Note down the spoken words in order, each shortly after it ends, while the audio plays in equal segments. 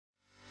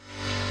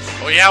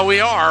Well, yeah, we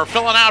are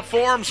filling out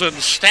forms and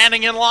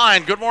standing in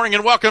line. Good morning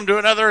and welcome to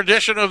another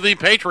edition of the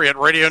Patriot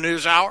Radio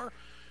News Hour.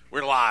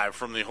 We're live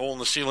from the Hole in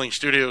the Ceiling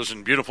studios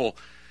in beautiful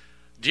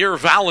Deer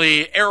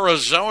Valley,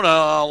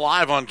 Arizona,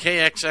 live on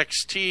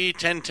KXXT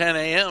 1010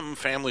 AM,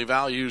 Family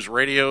Values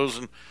Radios,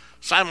 and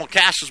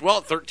simulcast as well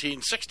at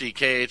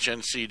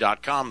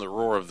 1360KHNC.com, the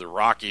roar of the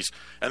Rockies.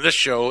 And this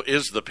show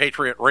is the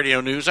Patriot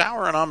Radio News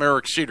Hour, and I'm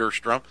Eric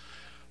Cedarstrom.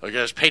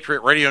 This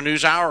Patriot Radio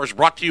News Hour is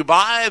brought to you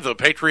by the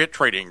Patriot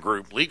Trading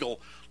Group. Legal,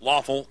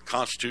 lawful,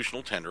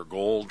 constitutional tender,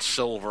 gold,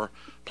 silver,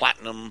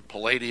 platinum,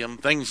 palladium,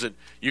 things that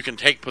you can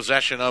take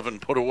possession of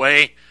and put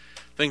away,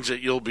 things that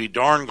you'll be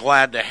darn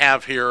glad to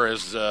have here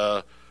as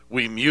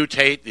we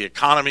mutate, the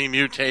economy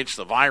mutates,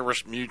 the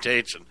virus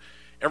mutates, and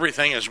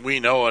everything as we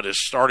know it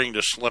is starting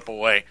to slip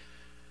away.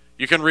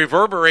 You can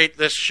reverberate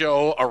this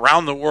show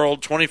around the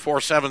world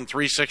 24/7,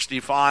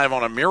 365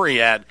 on a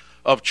myriad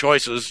of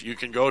choices. You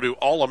can go to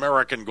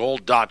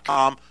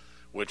allamericangold.com,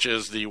 which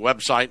is the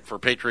website for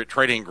Patriot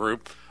Trading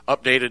Group,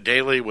 updated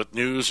daily with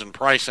news and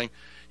pricing.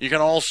 You can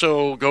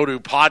also go to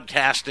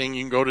podcasting.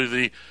 You can go to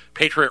the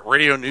Patriot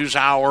Radio News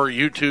Hour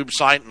YouTube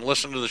site and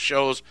listen to the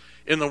shows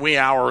in the wee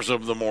hours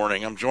of the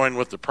morning. I'm joined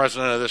with the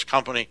president of this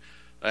company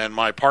and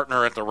my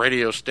partner at the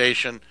radio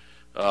station,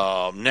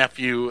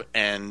 nephew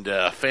and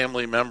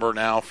family member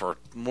now for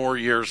more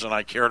years than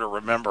I care to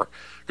remember.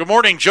 Good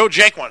morning, Joe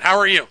Jaquin. How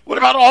are you? What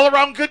about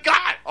all-around good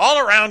guy?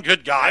 All-around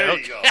good guy. There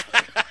you go.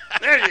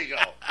 There you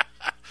go.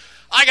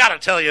 I got to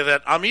tell you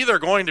that I'm either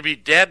going to be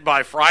dead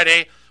by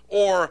Friday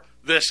or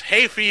this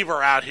hay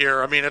fever out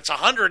here. I mean, it's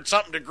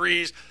 100-something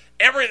degrees.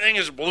 Everything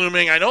is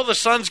blooming. I know the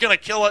sun's going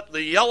to kill it.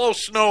 The yellow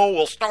snow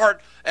will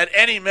start at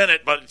any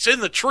minute, but it's in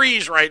the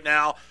trees right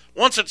now.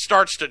 Once it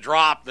starts to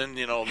drop, then,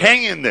 you know.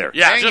 Hang in there.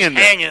 Yeah,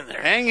 hang in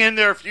there. Hang in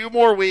there a few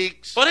more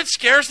weeks. But it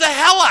scares the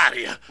hell out of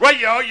you. Right,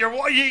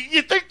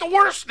 you think the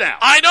worst now.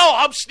 I know.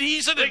 I'm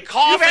sneezing and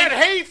coughing. You've had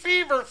hay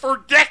fever for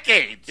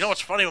decades. You know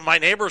what's funny? When my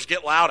neighbors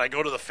get loud, I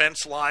go to the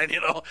fence line,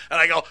 and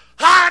I go,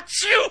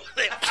 "Achoo!"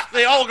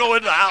 They all go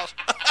in the house.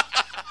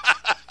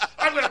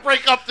 I'm going to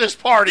break up this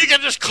party. You can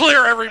just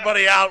clear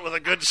everybody out with a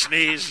good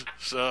sneeze.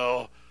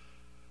 So,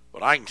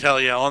 but I can tell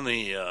you on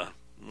the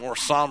more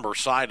somber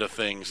side of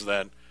things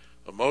that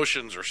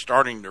emotions are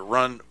starting to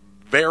run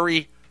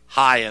very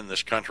high in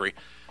this country.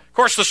 Of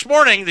course, this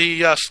morning,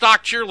 the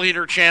stock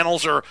cheerleader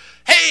channels are,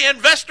 hey,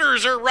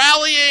 investors are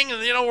rallying,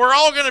 and, we're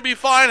all going to be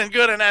fine and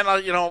good. And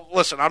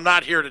listen, I'm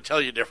not here to tell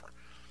you different.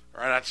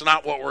 All right? That's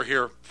not what we're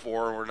here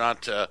for. We're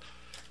not,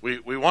 we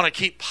want to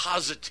keep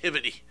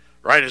positivity,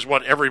 right, is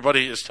what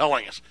everybody is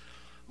telling us.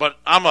 But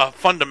I'm a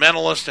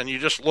fundamentalist, and you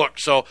just look.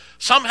 So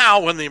somehow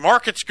when the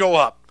markets go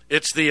up,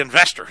 it's the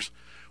investors.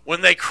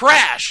 When they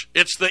crash,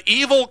 it's the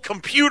evil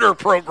computer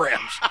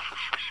programs.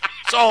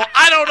 So,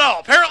 I don't know.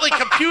 Apparently,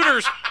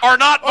 computers are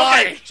not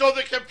buying. Okay, so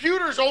the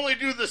computers only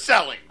do the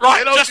selling.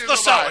 Right, just the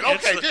selling.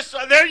 Okay,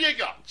 there you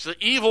go. It's the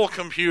evil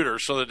computer.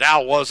 So the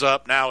Dow was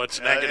up. Now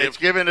it's negative. It's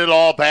giving it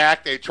all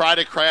back. They try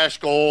to crash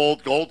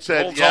gold. Gold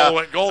said,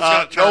 Gold's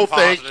gonna turn no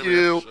positive thank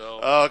you. Here,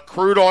 so.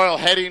 Crude oil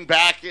heading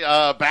back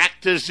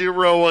to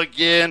zero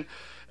again.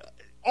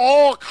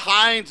 All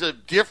kinds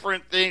of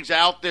different things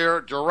out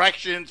there,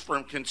 directions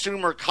from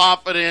consumer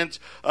confidence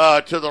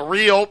to the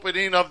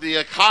reopening of the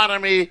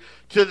economy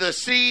to the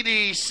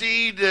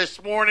CDC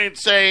this morning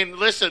saying,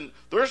 listen,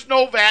 there's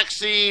no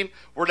vaccine.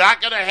 We're not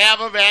going to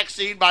have a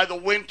vaccine by the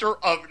winter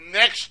of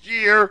next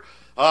year.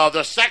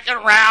 The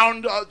second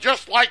round,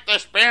 just like the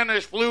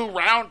Spanish flu,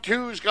 round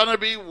 2 is going to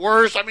be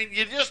worse. I mean,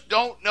 you just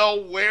don't know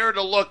where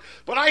to look.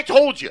 But I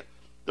told you,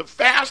 the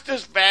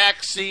fastest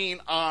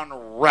vaccine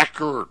on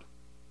record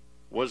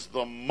was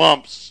the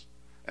mumps,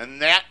 and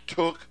that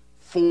took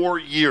 4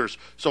 years.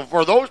 So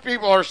for those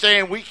people who are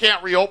saying we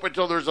can't reopen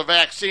until there's a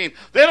vaccine,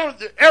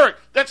 Eric,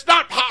 that's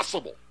not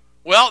possible.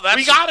 Well,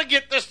 we got to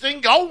get this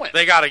thing going.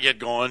 They got to get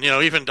going.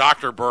 Even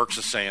Dr. Birx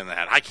is saying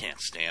that. I can't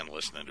stand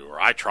listening to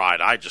her. I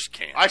tried. I just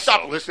can't. I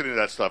stopped listening to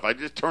that stuff. I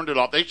just turned it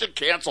off. They should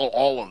cancel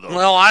all of them.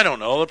 Well, I don't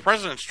know. The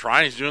president's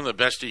trying. He's doing the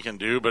best he can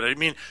do. But,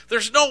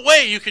 there's no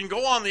way you can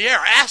go on the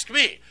air. Ask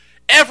me.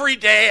 Every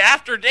day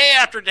after day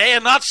after day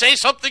and not say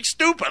something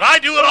stupid. I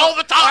do it all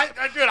the time.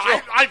 I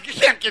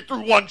can't get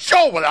through one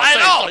show without saying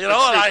something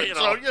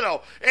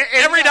stupid.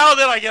 Every now and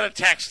then I get a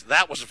text,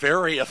 that was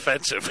very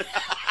offensive. And,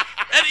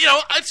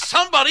 it's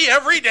somebody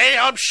every day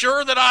I'm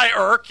sure that I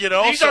irk,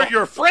 These are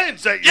your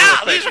friends that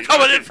you're these are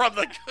coming in from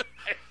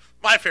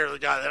my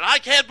favorite guy that, I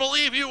can't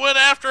believe you went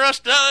after us.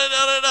 Da, da,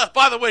 da, da.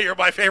 By the way, you're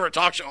my favorite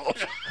talk show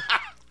host.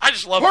 I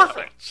just love it.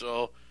 Perfect.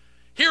 So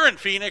here in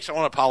Phoenix, I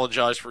want to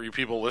apologize for you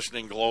people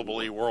listening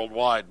globally,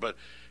 worldwide, but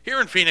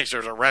here in Phoenix,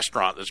 there's a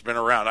restaurant that's been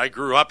around. I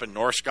grew up in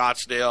North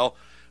Scottsdale,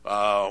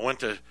 went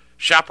to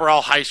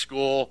Chaparral High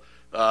School,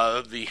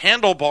 the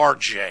Handlebar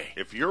J.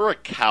 If you're a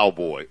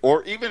cowboy,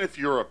 or even if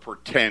you're a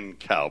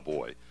pretend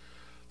cowboy,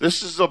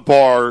 this is a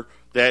bar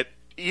that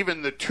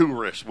even the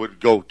tourists would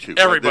go to.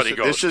 Everybody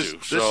goes to.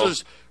 This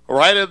is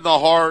right in the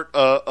heart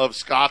of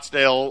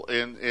Scottsdale.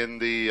 In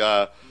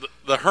the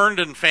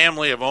Herndon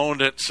family have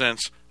owned it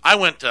since I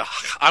went to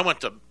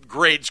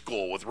grade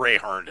school with Ray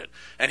Herndon,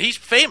 and he's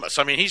famous.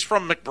 I mean, he's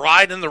from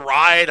McBride and the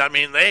Ride. I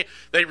mean, they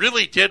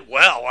really did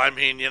well. I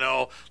mean,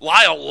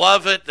 Lyle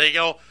Lovett. They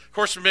go. Of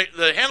course,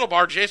 the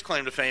Handlebar Jay's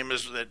claim to fame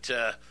is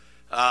that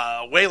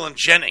Waylon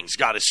Jennings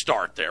got his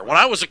start there. When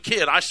I was a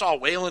kid, I saw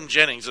Waylon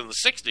Jennings in the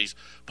 '60s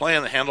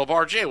playing the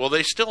Handlebar Jay. Well,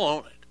 they still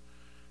own it.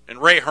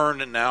 And Ray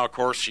Herndon now, of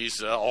course,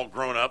 he's all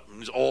grown up and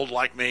he's old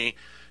like me,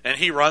 and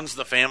he runs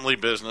the family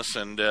business.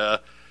 And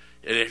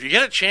if you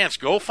get a chance,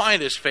 go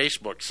find his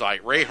Facebook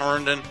site, Ray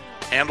Herndon,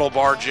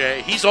 Handlebar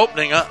Jay. He's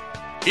opening up.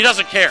 He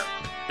doesn't care.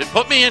 They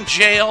put me in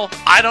jail.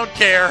 I don't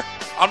care.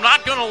 I'm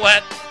not going to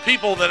let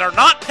people that are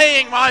not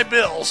paying my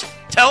bills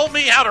tell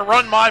me how to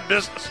run my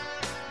business.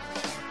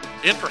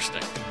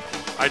 Interesting.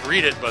 I'd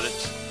read it, but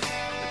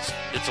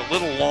it's a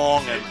little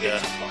long and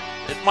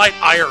it might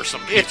ire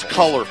some people. It's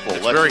colorful.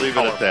 It's Let's very leave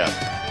colorful. it at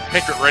that.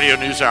 Patriot Radio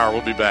News Hour.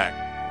 We'll be back.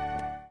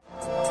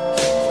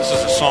 This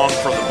is a song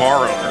for the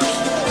bar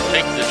owners.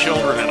 Take the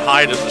children and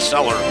hide in the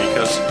cellar,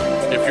 because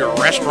if your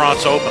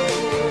restaurant's open,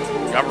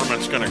 the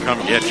government's going to come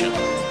get you.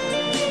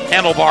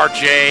 Handlebar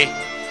Jay,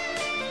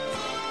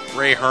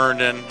 Ray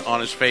Herndon on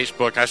his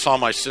Facebook. I saw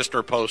my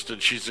sister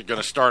posted she's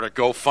going to start a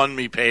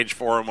GoFundMe page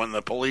for him when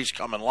the police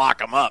come and lock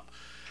him up.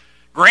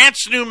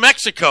 Grants, New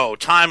Mexico,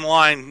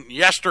 timeline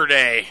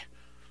yesterday.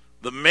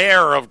 The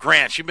mayor of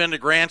Grants. You been to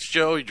Grants,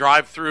 Joe? You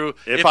drive through.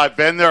 If I've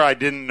been there, I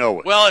didn't know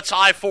it. Well, it's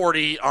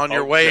I-40 on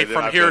your way then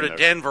from I've here been to there.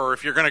 Denver.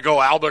 If you're going to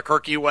go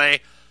Albuquerque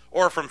way,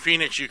 or from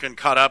Phoenix, you can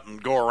cut up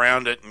and go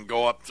around it and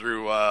go up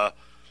through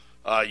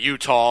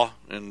Utah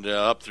and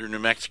up through New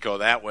Mexico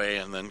that way,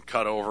 and then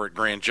cut over at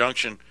Grand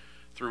Junction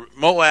through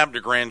Moab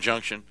to Grand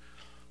Junction.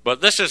 But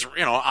this is,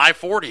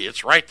 I-40.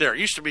 It's right there. It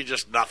used to be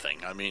just nothing.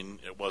 I mean,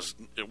 it was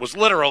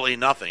literally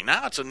nothing.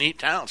 Now it's a neat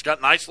town. It's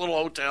got nice little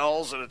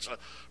hotels, and it's a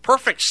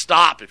perfect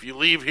stop if you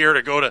leave here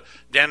to go to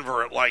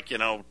Denver at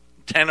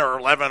 10 or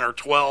 11 or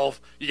 12.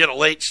 You get a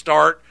late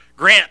start.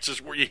 Grants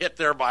is where you hit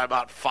there by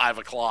about 5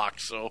 o'clock.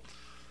 So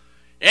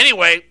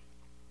anyway,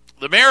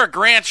 the mayor of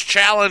Grants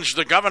challenged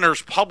the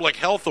governor's public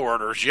health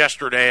orders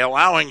yesterday,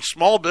 allowing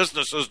small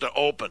businesses to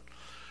open.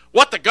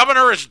 What the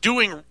governor is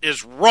doing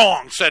is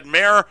wrong, said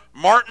Mayor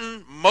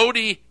Martin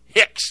Modi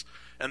Hicks,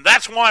 and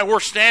that's why we're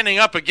standing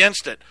up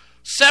against it.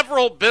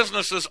 Several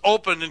businesses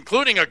opened,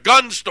 including a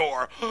gun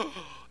store.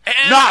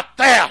 And, Not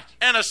that!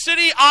 And a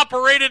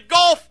city-operated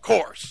golf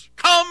course.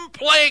 Come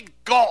play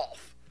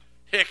golf,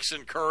 Hicks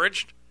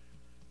encouraged.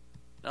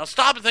 Now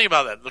stop and think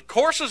about that. The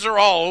courses are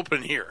all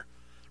open here.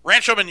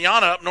 Rancho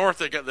Manana up north,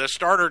 the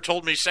starter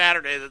told me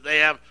Saturday that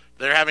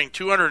they're having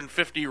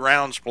 250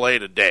 rounds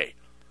played a day.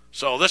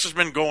 So this has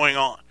been going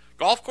on.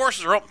 Golf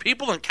courses are open.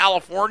 People in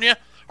California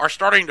are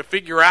starting to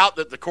figure out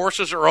that the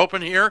courses are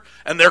open here,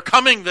 and they're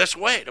coming this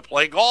way to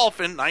play golf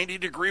in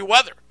 90-degree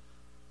weather.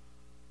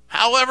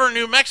 However,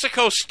 New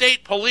Mexico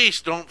State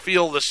Police don't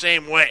feel the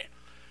same way.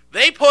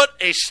 They put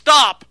a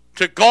stop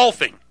to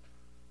golfing.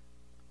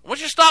 I want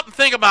you to stop and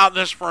think about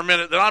this for a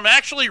minute, that I'm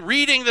actually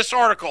reading this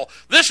article.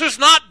 This is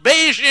not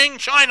Beijing,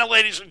 China,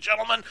 ladies and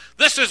gentlemen.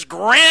 This is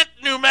Grant,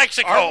 New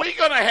Mexico. Are we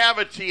going to have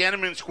a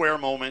Tiananmen Square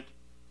moment?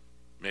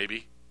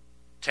 Maybe.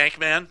 Tank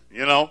Man?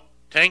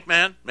 Tank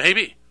Man?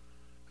 Maybe.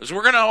 Because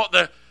we're going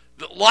to,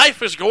 the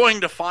life is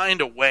going to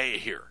find a way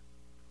here.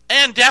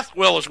 And death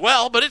will as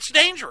well, but it's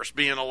dangerous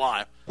being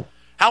alive.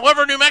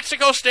 However, New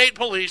Mexico State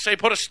Police, they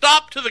put a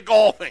stop to the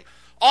golfing.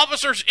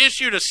 Officers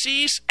issued a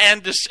cease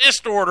and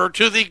desist order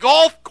to the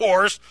golf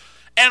course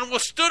and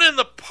was stood in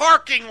the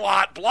parking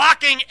lot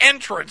blocking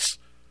entrance.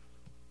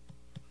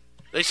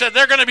 They said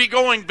they're going to be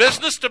going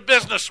business to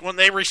business when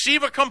they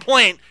receive a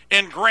complaint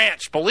in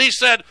Grants. Police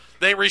said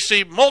they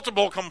received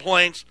multiple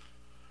complaints,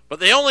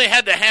 but they only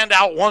had to hand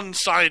out one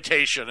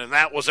citation, and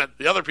that was that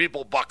the other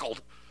people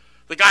buckled.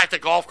 The guy at the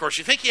golf course,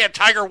 you think he had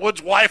Tiger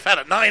Woods' wife had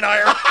a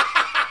 9-iron?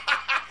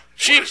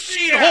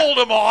 She'd hold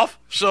him off.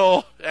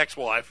 So,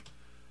 ex-wife.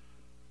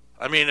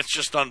 I mean, it's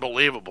just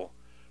unbelievable.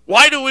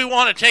 Why do we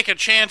want to take a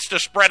chance to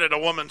spread it, a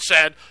woman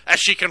said, as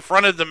she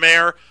confronted the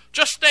mayor.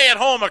 Just stay at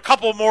home a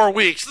couple more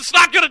weeks. It's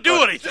not going to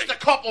do anything. Just a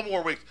couple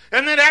more weeks.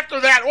 And then after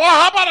that, well,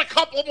 how about a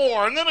couple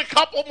more? And then a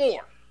couple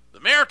more. The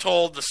mayor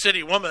told the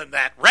city woman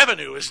that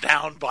revenue is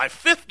down by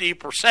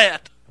 50%.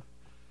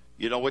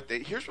 You know what?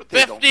 Here's what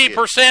they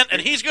 50%,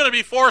 and he's going to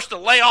be forced to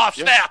lay off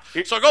staff.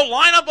 So go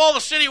line up all the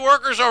city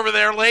workers over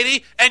there,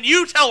 lady, and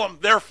you tell them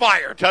they're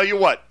fired. Tell you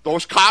what,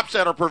 those cops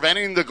that are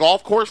preventing the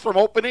golf course from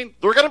opening,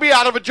 they're going to be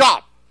out of a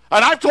job.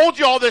 And I've told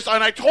you all this,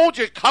 and I told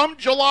you, come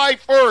July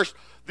 1st,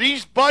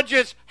 these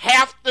budgets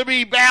have to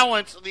be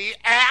balanced. The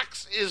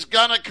axe is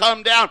going to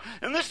come down.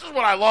 And this is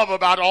what I love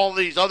about all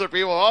these other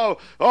people.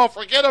 Oh,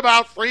 forget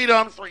about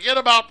freedom. Forget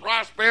about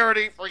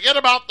prosperity. Forget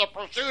about the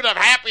pursuit of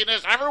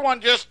happiness.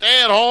 Everyone just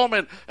stay at home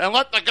and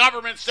let the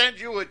government send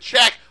you a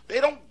check.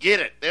 They don't get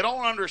it. They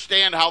don't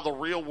understand how the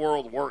real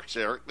world works,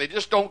 Eric. They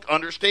just don't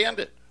understand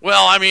it.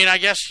 Well, I mean, I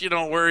guess,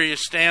 where you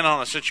stand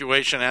on a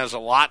situation has a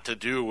lot to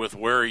do with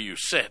where you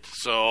sit.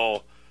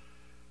 So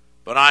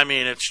But, I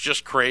mean, it's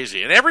just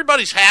crazy. And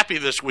everybody's happy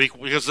this week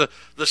because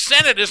the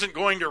Senate isn't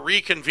going to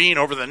reconvene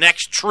over the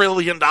next $1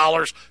 trillion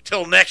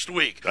till next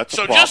week. That's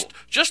so the problem.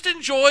 just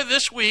enjoy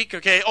this week,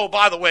 okay? Oh,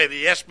 by the way,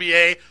 the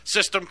SBA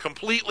system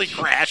completely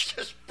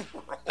crashed.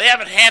 They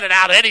haven't handed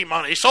out any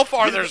money. So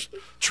far, there's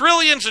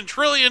trillions and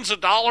trillions of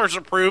dollars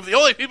approved. The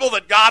only people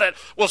that got it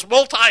was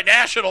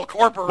multinational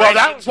corporations. Well,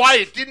 that's why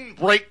it didn't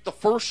break the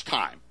first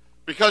time,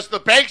 because the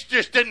banks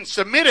just didn't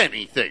submit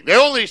anything. They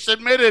only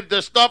submitted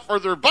the stuff for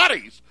their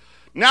buddies.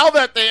 Now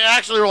that they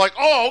actually were like,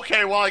 oh,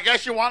 okay, well, I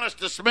guess you want us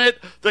to submit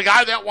the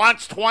guy that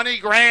wants 20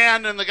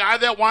 grand and the guy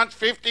that wants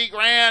 50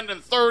 grand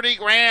and 30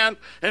 grand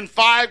and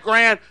 5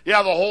 grand.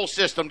 Yeah, the whole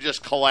system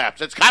just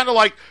collapsed. It's kind of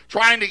like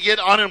trying to get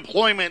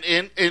unemployment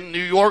in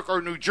New York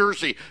or New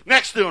Jersey.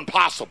 Next to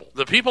impossible.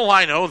 The people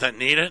I know that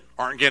need it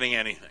aren't getting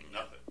anything.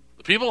 Nothing.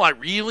 The people I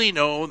really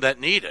know that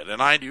need it,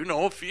 and I do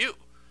know a few,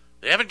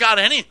 they haven't got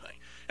anything.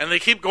 And they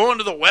keep going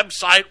to the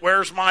website,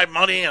 where's my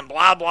money, and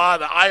blah, blah,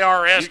 the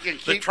IRS. You can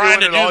keep they're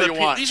trying to doing it all do you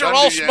want. These are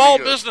all small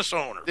business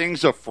owners.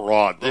 Thing's a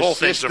fraud. The whole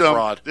thing's a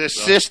fraud. This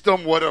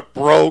system would have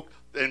broke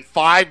in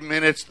 5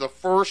 minutes the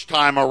first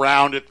time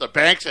around if the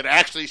banks had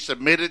actually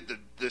submitted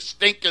the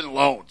stinking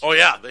loans. Oh,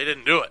 yeah, they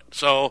didn't do it.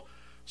 So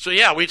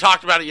yeah, we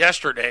talked about it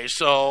yesterday.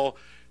 So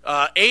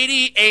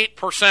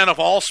 88%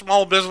 of all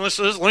small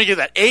businesses, let me get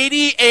that,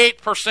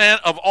 88%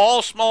 of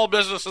all small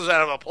businesses that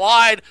have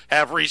applied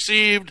have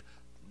received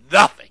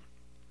nothing.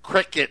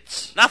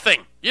 Crickets.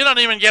 Nothing. You don't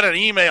even get an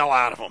email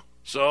out of them.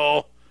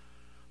 So,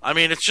 I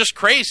mean, it's just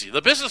crazy.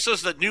 The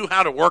businesses that knew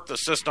how to work the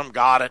system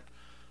got it,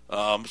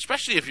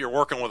 especially if you're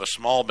working with a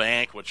small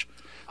bank, which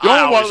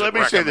let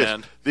me say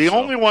this. The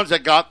only ones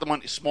that got the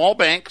money, small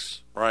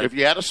banks, right. If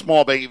you had a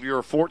small bank, if you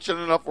were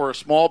fortunate enough for a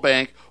small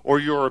bank, or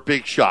you're a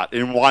big shot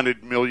and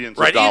wanted millions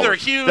of dollars. Either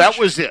huge. That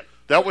was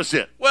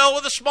it. Well,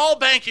 with a small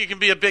bank, you can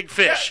be a big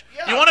fish.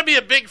 Yeah. You want to be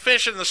a big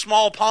fish in the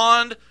small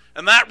pond,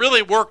 and that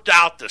really worked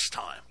out this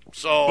time.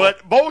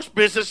 But most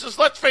businesses,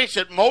 let's face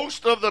it,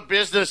 most of the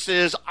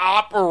businesses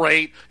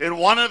operate in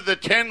one of the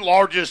 10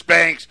 largest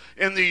banks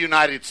in the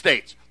United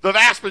States. The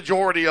vast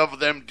majority of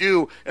them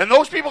do, and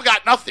those people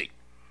got nothing.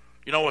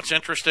 You know what's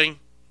interesting?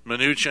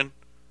 Mnuchin,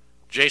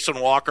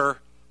 Jason Walker,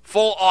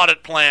 full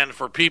audit plan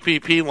for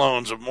PPP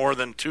loans of more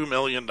than $2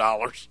 million.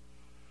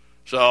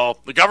 So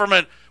the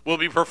government will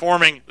be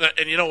performing,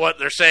 and you know what?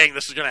 They're saying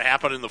this is going to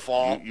happen in the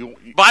fall.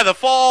 By the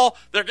fall,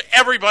 they're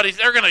going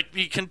to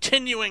be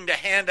continuing to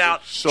hand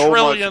out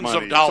trillions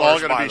of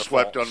dollars. It's all going to be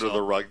swept under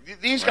the rug.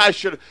 These guys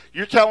should.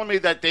 You're telling me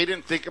that they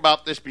didn't think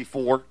about this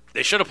before?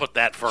 They should have put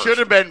that first. Should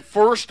have been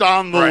first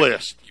on the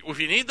list. If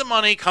you need the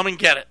money, come and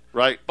get it.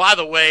 Right. By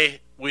the way,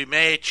 we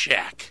may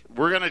check.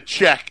 We're going to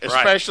check,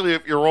 especially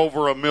if you're over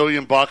 $1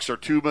 million or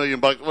 $2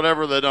 million,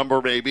 whatever the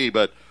number may be.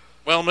 But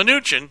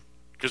Mnuchin,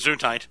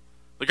 Gesundheit,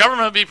 the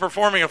government will be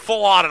performing a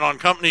full audit on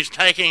companies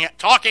talking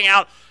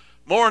out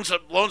loans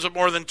of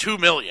more than $2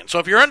 million. So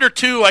if you're under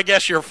 2, I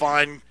guess you're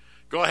fine.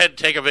 Go ahead and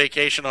take a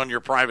vacation on your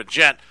private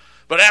jet.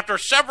 But after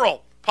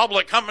several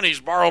public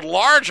companies borrowed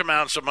large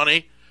amounts of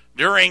money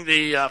during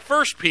the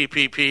first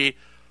PPP,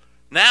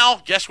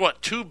 now guess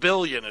what? $2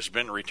 billion has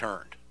been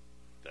returned.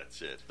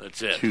 That's it.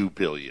 $2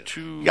 billion.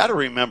 You got to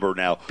remember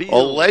now.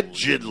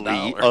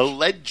 Allegedly.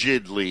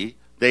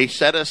 They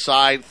set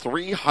aside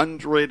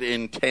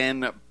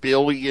 $310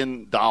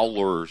 billion,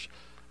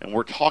 and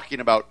we're talking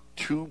about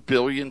 $2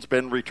 billion's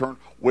been returned.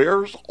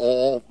 Where's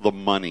all the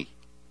money?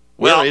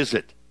 Where is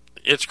it?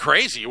 It's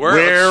crazy.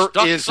 Where it's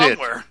stuck is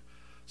somewhere. it?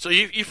 So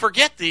you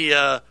forget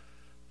the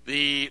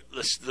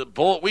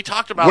bullet we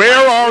talked about.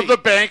 Where are the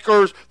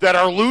bankers that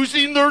are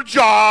losing their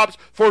jobs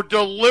for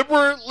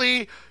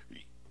deliberately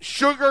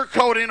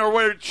sugarcoating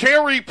or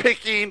cherry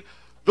picking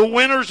the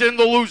winners and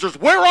the losers?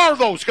 Where are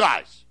those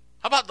guys?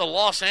 How about the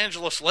Los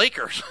Angeles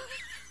Lakers?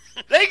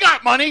 They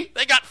got money.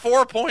 They got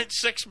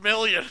 $4.6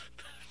 million.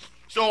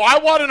 So I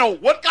want to know,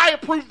 what guy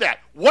approved that?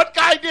 What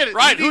guy did it?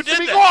 Right, who did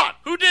that? Gone.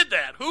 Who did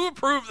that? Who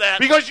approved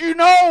that? Because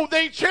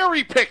they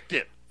cherry-picked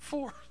it.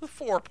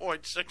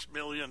 $4.6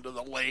 million to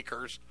the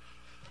Lakers.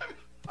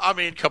 I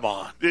mean, come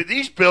on.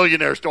 These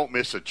billionaires don't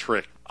miss a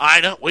trick. I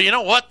know. Well, you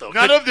know what, though?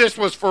 None of this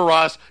was for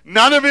us.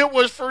 None of it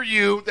was for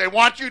you. They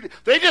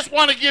just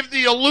want to give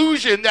the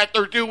illusion that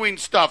they're doing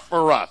stuff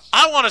for us.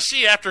 I want to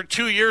see after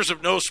 2 years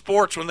of no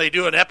sports when they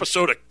do an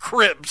episode of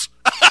Cribs.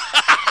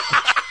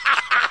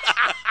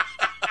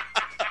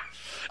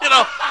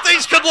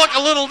 Things could look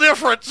a little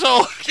different.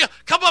 So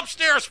come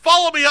upstairs.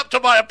 Follow me up to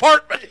my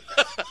apartment.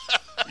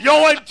 Yo,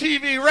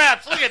 MTV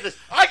Raps. Look at this.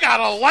 I got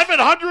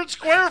 1,100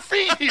 square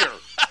feet here.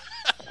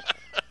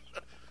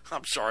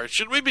 I'm sorry.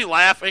 Should we be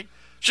laughing?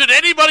 Should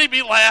anybody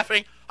be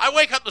laughing? I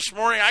wake up this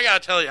morning. I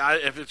got to tell you,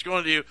 if it's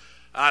going to you,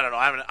 I don't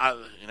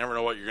know. You never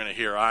know what you're going to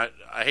hear. I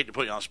hate to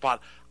put you on the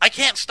spot. I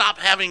can't stop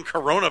having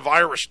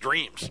coronavirus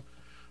dreams.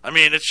 I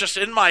mean, it's just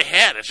in my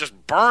head. It's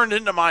just burned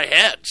into my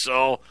head.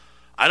 So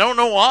I don't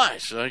know why.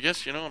 So I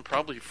guess, I'm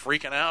probably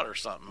freaking out or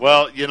something.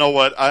 Well, you know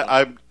what?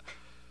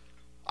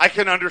 I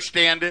can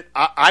understand it.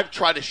 I've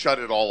tried to shut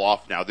it all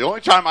off now. The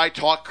only time I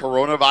talk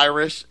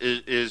coronavirus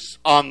is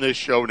on this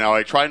show now.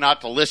 I try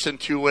not to listen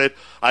to it.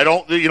 I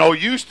don't,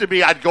 used to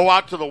be I'd go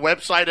out to the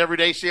website every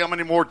day, see how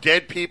many more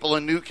dead people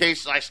and new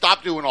cases. I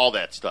stopped doing all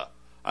that stuff.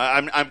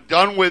 I'm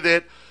done with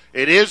it.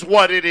 It is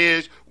what it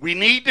is. We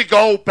need to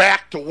go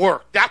back to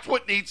work. That's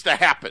what needs to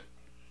happen.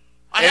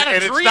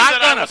 And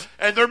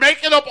they're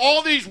making up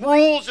all these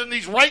rules and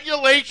these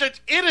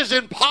regulations. It is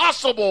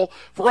impossible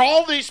for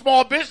all these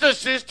small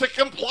businesses to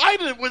comply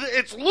with it.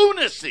 It's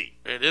lunacy.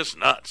 It is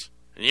nuts.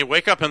 And you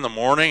wake up in the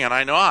morning, and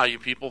I know how you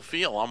people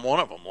feel. I'm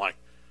one of them. Like,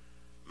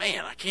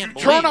 man, I can't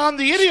believe turn on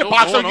the idiot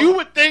box, so you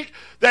would think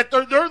that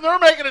they're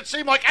making it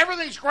seem like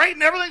everything's great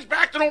and everything's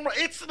back to normal.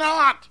 It's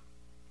not.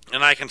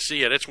 And I can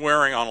see it. It's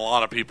wearing on a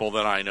lot of people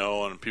that I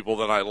know and people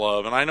that I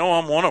love, and I know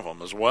I'm one of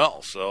them as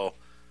well. So,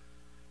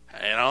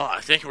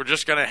 I think we're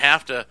just going to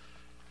have to.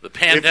 The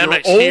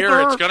pandemic's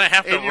here. It's going to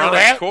have to run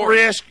its course.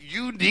 Risk,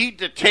 you need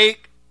to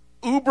take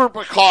uber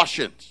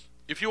precautions.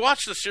 If you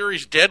watch the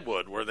series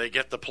Deadwood, where they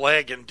get the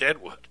plague in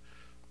Deadwood,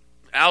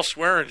 Al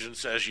Swearingen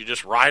says you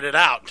just ride it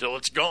out until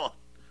it's gone.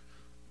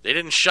 They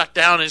didn't shut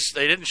down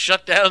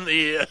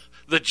the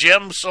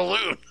Gem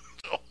Saloon.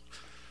 So,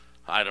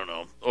 I don't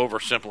know,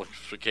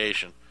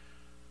 oversimplification.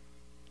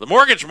 The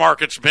mortgage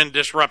market's been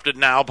disrupted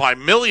now by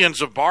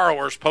millions of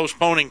borrowers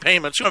postponing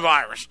payments due to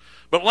virus.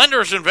 But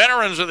lenders and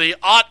veterans of the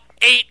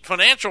 2008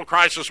 financial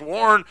crisis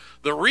warn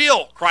the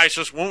real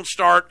crisis won't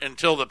start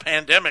until the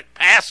pandemic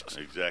passes.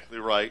 Exactly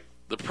right.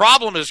 The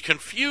problem is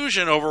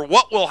confusion over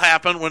what will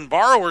happen when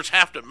borrowers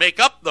have to make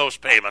up those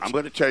payments. I'm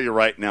going to tell you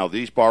right now,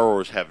 these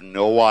borrowers have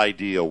no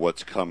idea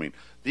what's coming.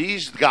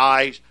 These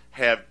guys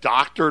have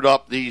doctored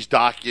up these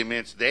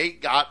documents. They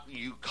got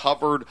you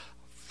covered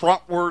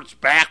frontwards,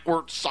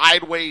 backwards,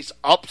 sideways,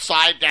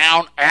 upside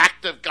down,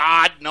 act of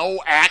God, no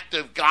act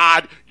of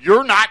God.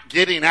 You're not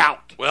getting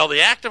out. Well,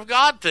 the act of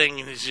God thing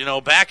is,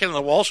 back in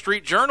the Wall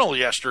Street Journal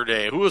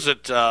yesterday. Who was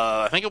it?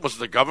 I think it was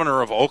the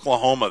governor of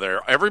Oklahoma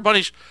there.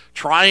 Everybody's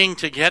trying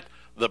to get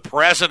the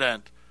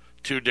president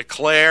to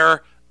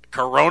declare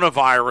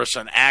coronavirus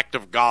an act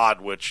of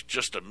God, which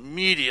just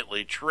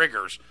immediately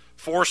triggers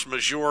force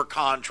majeure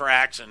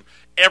contracts and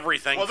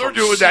everyting. Well, they're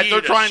doing that.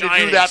 They're trying to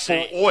do that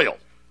for oil.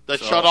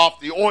 Shut off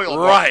the oil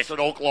rights in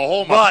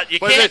Oklahoma. But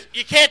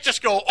you can't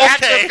just go, okay.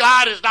 Act of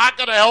God is not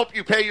going to help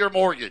you pay your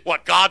mortgage.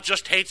 What, God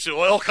just hates the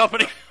oil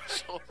company?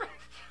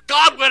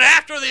 God went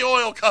after the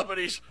oil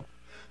companies.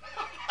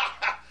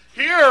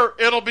 Here,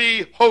 it'll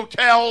be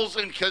hotels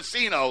and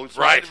casinos.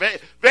 Right.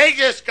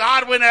 Vegas,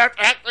 God went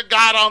after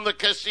God on the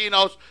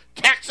casinos.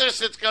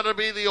 Texas, it's going to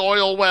be the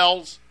oil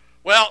wells.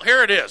 Well,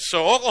 here it is.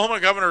 So Oklahoma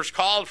governors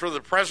called for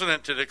the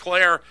president to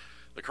declare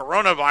the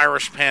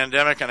coronavirus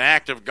pandemic an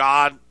act of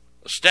God,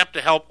 a step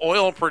to help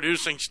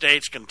oil-producing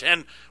states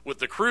contend with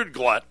the crude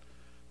glut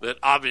that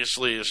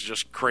obviously is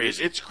just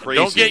crazy. It's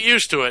crazy. Don't get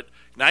used to it.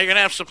 Now you're going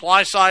to have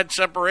supply-side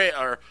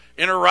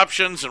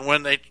interruptions, and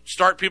when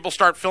people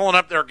start filling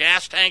up their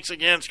gas tanks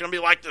again, it's going to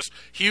be like this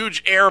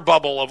huge air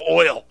bubble of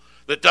oil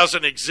that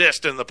doesn't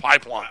exist in the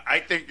pipeline. I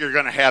think you're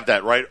going to have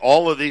that, right?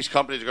 All of these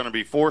companies are going to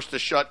be forced to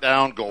shut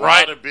down, go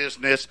out of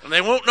business. And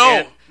they won't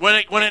know. When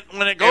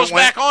it goes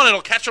back on,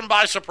 it'll catch them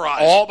by surprise.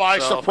 All by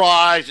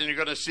surprise, and you're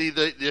going to see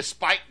the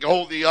spike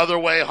go the other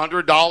way,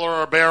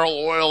 $100 a barrel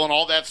oil, and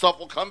all that stuff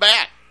will come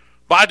back.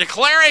 By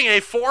declaring a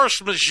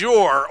force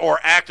majeure or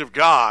act of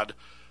God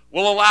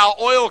will allow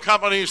oil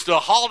companies to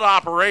halt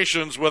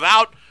operations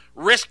without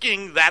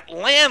risking that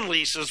land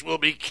leases will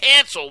be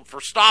canceled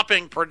for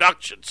stopping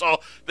production. So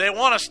they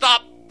want to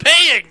stop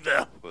paying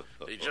them.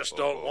 They just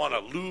don't want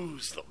to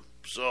lose them.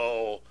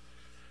 So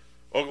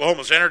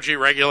Oklahoma's energy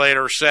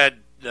regulator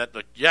said that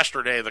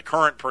yesterday the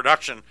current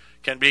production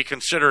can be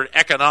considered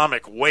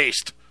economic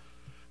waste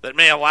that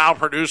may allow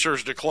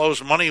producers to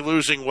close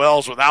money-losing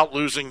wells without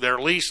losing their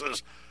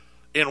leases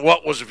in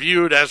what was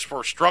viewed as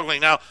for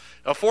struggling. Now,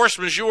 a force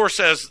majeure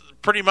says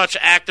pretty much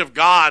act of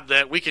God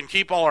that we can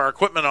keep all our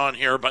equipment on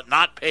here but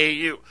not pay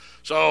you.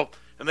 So,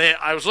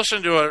 I was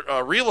listening to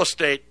a real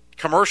estate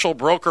commercial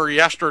broker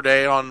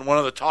yesterday on one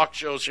of the talk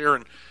shows here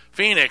in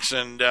Phoenix,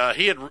 and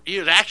he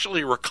had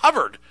actually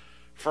recovered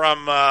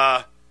from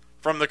the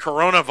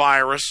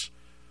coronavirus,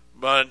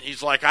 but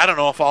he's like, I don't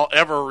know if I'll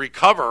ever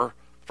recover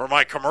from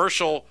my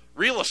commercial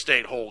real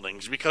estate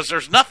holdings because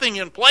there's nothing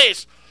in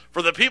place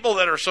for the people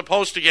that are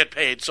supposed to get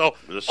paid. So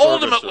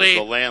ultimately,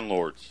 the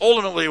landlords.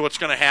 Ultimately, what's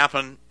going to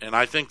happen, and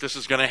I think this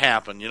is going to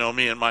happen,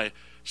 me and my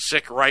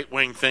sick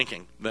right-wing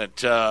thinking,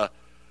 that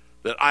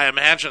I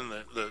imagine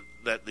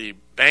that the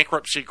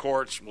bankruptcy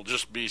courts will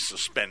just be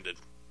suspended.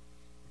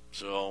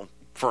 So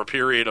for a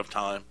period of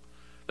time.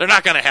 They're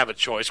not going to have a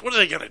choice. What are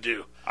they going to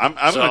do? I'm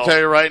going to tell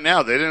you right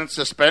now, they didn't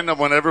suspend them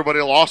when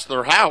everybody lost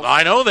their house.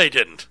 I know they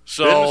didn't.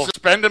 So they didn't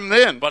suspend them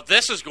then. But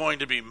this is going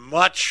to be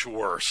much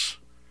worse.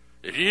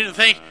 If you didn't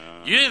think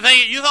you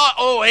thought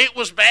 2008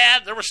 was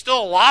bad, there were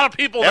still a lot of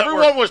people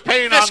everyone was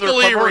paying on their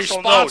commercial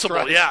responsible.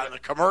 Notes, right? Yeah, the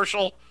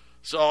commercial.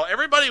 So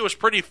everybody was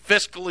pretty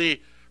fiscally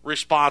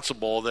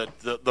responsible.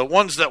 That the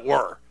ones that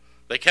were,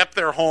 they kept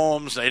their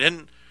homes. They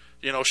didn't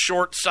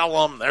short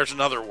sell them. There's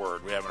another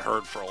word we haven't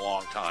heard for a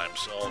long time.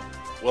 So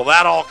will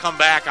that all come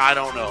back? I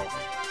don't know.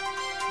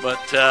 But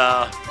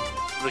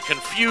the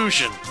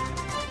confusion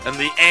and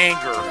the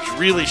anger is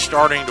really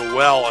starting to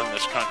well in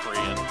this country.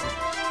 And,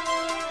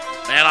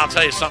 man, I'll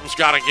tell you, something's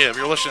got to give.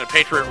 You're listening to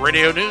Patriot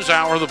Radio News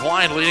Hour, the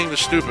blind leading the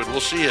stupid.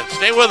 We'll see you.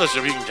 Stay with us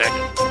if you can take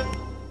it.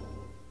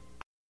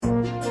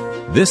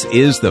 This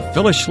is the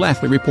Phyllis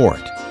Schlafly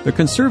Report, the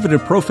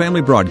conservative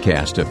pro-family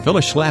broadcast of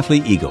Phyllis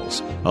Schlafly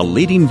Eagles, a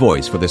leading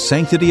voice for the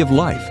sanctity of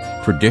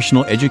life,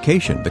 traditional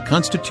education, the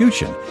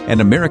Constitution,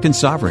 and American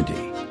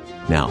sovereignty.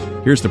 Now,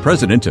 here's the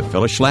president of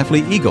Phyllis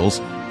Schlafly Eagles,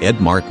 Ed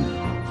Martin.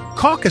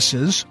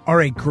 Caucuses are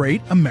a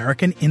great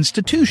American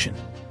institution.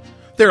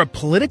 They're a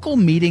political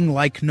meeting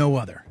like no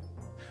other.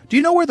 Do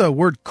you know where the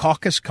word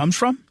caucus comes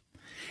from?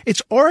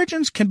 Its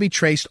origins can be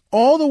traced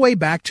all the way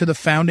back to the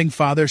founding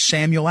father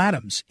Samuel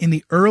Adams in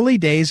the early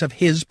days of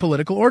his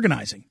political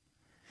organizing.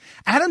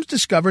 Adams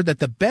discovered that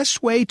the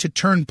best way to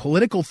turn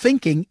political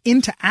thinking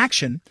into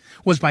action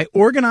was by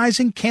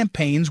organizing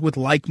campaigns with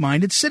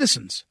like-minded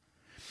citizens.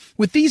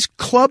 With these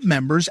club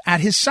members at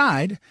his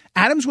side,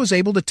 Adams was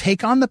able to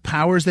take on the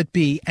powers that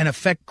be and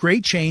effect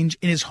great change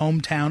in his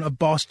hometown of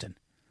Boston.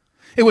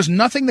 It was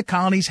nothing the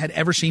colonies had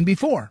ever seen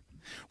before.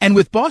 And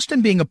with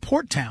Boston being a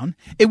port town,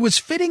 it was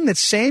fitting that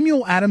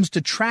Samuel Adams'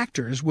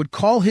 detractors would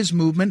call his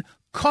movement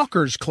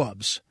caulkers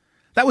clubs.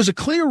 That was a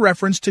clear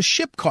reference to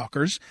ship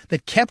caulkers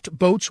that kept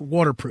boats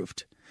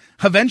waterproofed.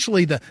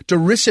 Eventually, the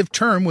derisive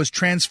term was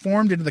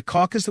transformed into the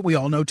caucus that we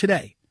all know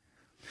today.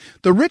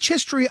 The rich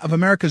history of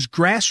America's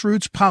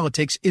grassroots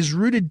politics is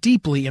rooted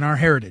deeply in our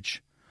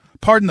heritage.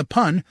 Pardon the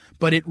pun,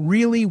 but it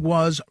really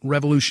was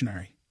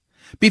revolutionary.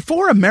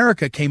 Before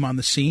America came on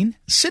the scene,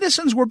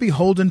 citizens were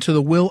beholden to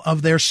the will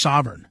of their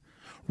sovereign.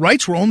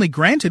 Rights were only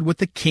granted with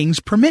the king's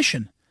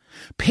permission.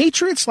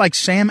 Patriots like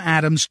Sam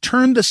Adams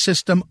turned the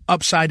system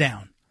upside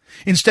down.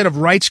 Instead of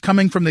rights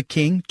coming from the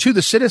king to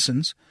the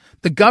citizens,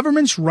 the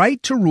government's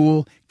right to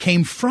rule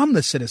came from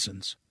the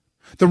citizens.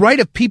 The right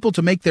of people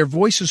to make their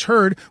voices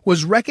heard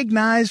was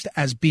recognized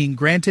as being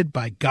granted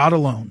by God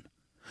alone.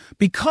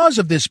 Because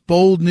of this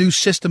bold new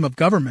system of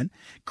government,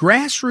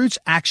 grassroots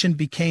action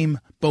became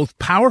both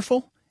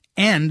powerful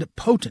and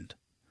potent.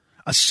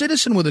 A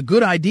citizen with a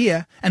good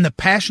idea and the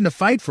passion to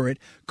fight for it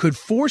could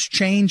force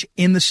change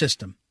in the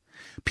system.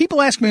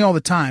 People ask me all the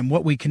time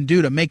what we can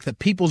do to make the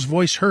people's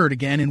voice heard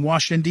again in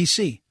Washington,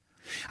 D.C.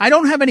 I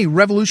don't have any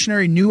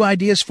revolutionary new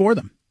ideas for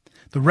them.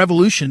 The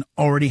revolution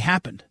already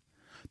happened.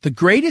 The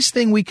greatest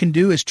thing we can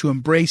do is to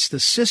embrace the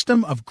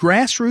system of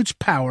grassroots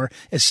power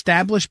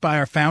established by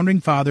our founding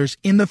fathers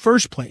in the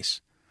first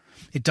place.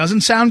 It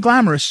doesn't sound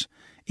glamorous.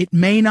 It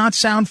may not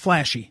sound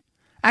flashy.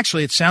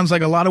 Actually, it sounds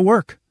like a lot of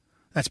work.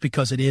 That's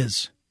because it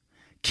is.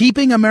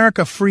 Keeping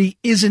America free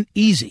isn't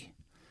easy.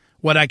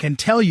 What I can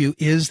tell you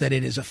is that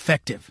it is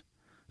effective.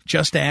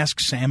 Just ask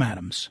Sam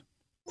Adams.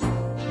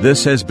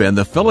 This has been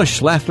the Phyllis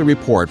Schlafly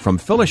Report from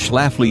Phyllis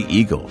Schlafly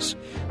Eagles.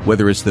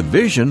 Whether it's the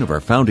vision of our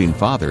founding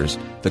fathers,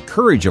 the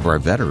courage of our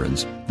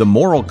veterans, the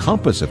moral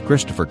compass of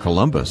Christopher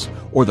Columbus,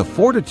 or the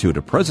fortitude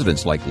of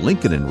presidents like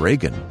Lincoln and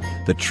Reagan,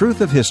 the truth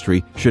of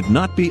history should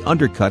not be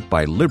undercut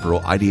by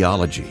liberal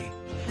ideology.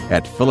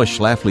 At Phyllis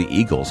Schlafly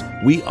Eagles,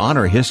 we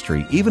honor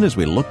history even as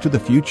we look to the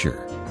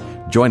future.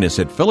 Join us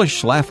at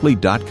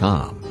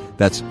phyllisschlafly.com.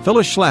 That's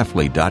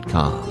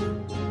phyllisschlafly.com.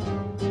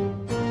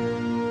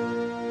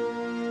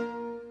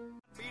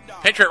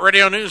 Patriot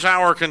Radio News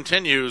Hour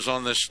continues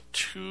on this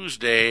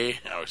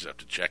Tuesday. I always have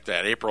to check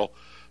that. April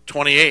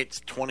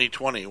 28th,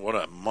 2020. What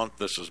a month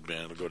this has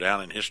been. It'll go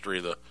down in history.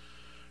 The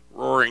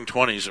roaring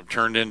 20s have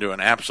turned into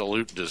an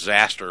absolute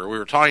disaster. We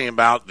were talking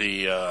about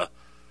the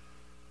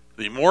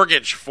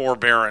mortgage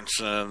forbearance,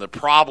 and the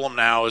problem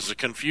now is the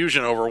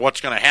confusion over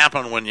what's going to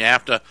happen when you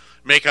have to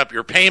make up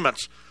your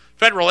payments.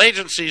 Federal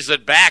agencies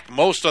that back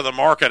most of the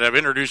market have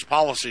introduced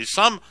policies,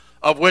 some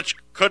of which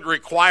could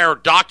require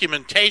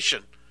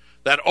documentation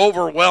that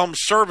overwhelms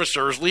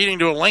servicers, leading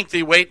to a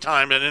lengthy wait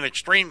time and, in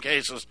extreme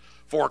cases,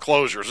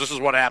 foreclosures. This is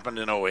what happened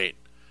in 2008.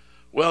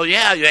 Well,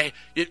 yeah,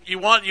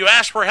 you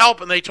asked for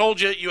help, and they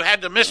told you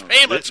had to miss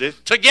payments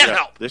to get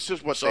help. This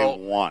is what they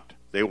want.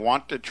 They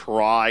want to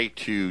try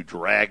to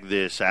drag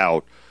this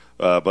out,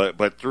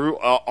 but through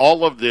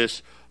all of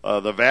this,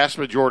 the vast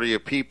majority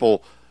of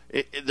people,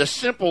 the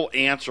simple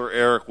answer,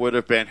 Eric, would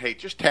have been, hey,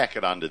 just tack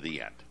it on to the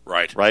end.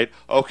 Right?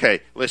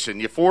 Okay, listen,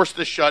 you forced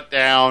the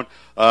shutdown.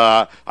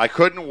 I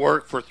couldn't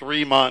work for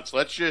 3 months.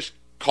 Let's just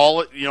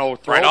call it,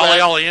 throw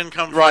all the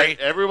income free. Right,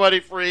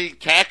 everybody free,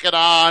 tack it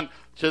on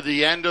to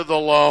the end of the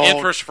loan.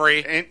 Interest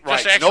free.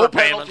 Just extra no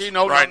payments. Penalty,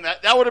 no right.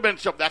 That would have been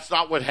something. That's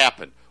not what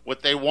happened.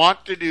 What they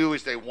want to do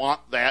is they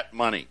want that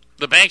money.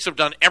 The banks have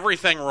done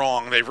everything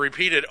wrong. They've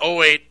repeated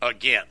 2008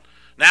 again.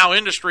 Now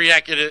industry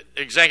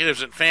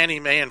executives at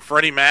Fannie Mae and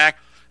Freddie Mac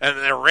and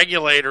their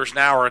regulators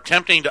now are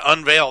attempting to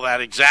unveil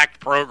that exact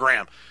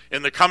program.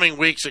 In the coming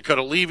weeks, it could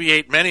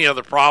alleviate many of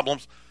the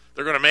problems.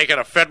 They're going to make it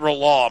a federal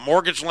law.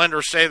 Mortgage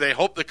lenders say they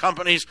hope the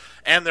companies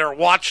and their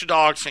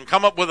watchdogs can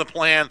come up with a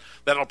plan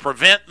that will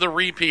prevent the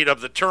repeat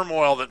of the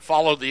turmoil that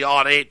followed the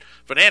 2008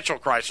 financial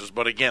crisis.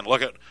 But again,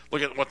 look at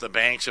what the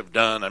banks have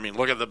done. I mean,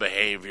 look at the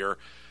behavior.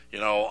 Look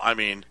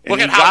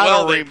at how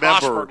well they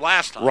prospered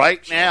last time.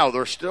 Right now,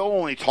 they're still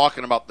only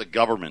talking about the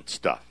government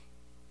stuff.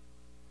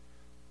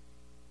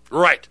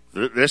 Right.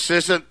 This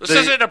isn't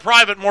a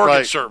private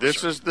mortgage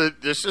service.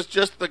 This is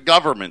just the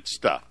government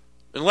stuff.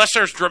 Unless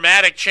there's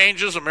dramatic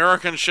changes,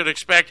 Americans should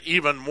expect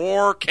even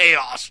more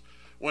chaos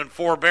when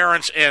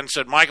forbearance ends,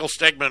 said Michael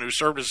Stegman, who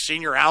served as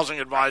senior housing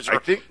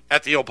advisor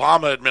at the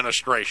Obama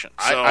administration.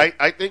 So,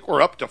 I think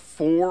we're up to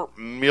 4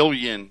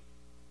 million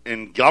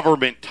in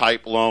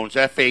government-type loans,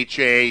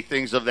 FHA,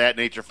 things of that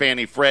nature,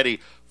 Fannie,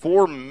 Freddie.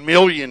 4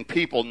 million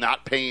people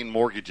not paying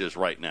mortgages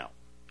right now.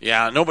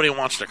 Yeah, nobody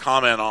wants to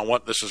comment on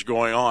what this is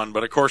going on.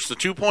 But, of course, the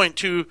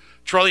 $2.2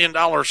 trillion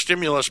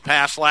stimulus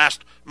passed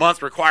last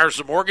month requires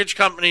the mortgage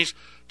companies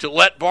to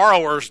let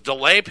borrowers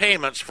delay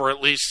payments for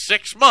at least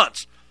 6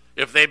 months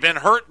if they've been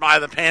hurt by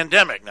the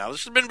pandemic. Now,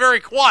 this has been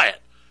very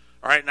quiet.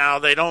 All right, now,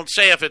 they don't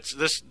say if it's –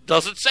 this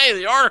doesn't say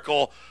the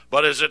article,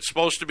 but is it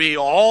supposed to be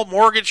all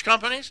mortgage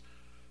companies?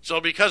 So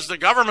because the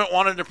government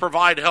wanted to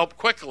provide help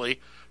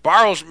quickly,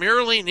 borrowers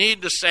merely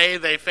need to say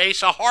they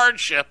face a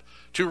hardship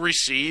to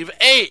receive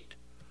aid.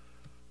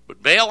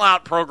 But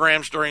bailout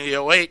programs during the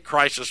 2008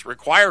 crisis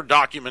required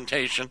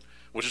documentation,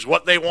 which is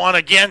what they want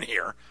again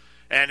here.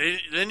 And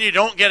then you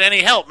don't get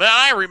any help. Man,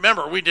 I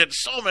remember we did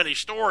so many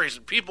stories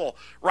of people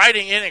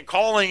writing in and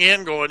calling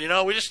in going,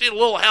 we just need a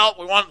little help.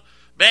 We want the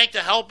bank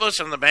to help us,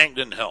 and the bank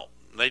didn't help.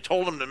 They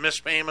told them to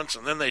miss payments,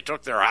 and then they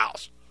took their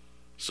house.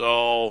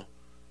 So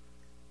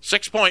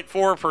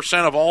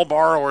 6.4% of all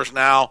borrowers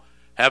now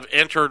have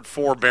entered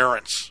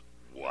forbearance.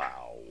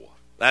 Wow.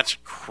 That's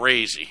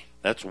crazy.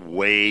 That's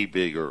way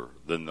bigger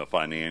than the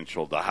housing.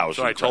 So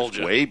I told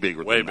you. Way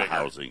bigger than the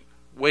housing.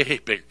 Way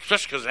bigger.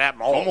 Just because it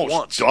happened all at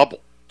once.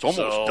 Double. It's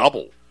almost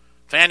double.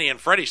 Fannie and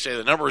Freddie say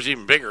the number is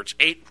even bigger. It's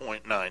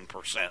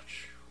 8.9%.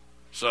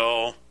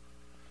 So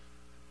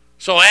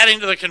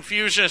adding to the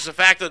confusion is the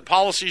fact that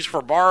policies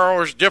for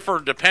borrowers differ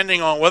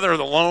depending on whether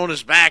the loan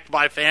is backed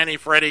by Fannie,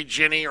 Freddie,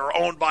 Ginnie, or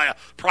owned by a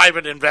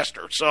private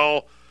investor.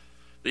 So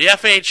the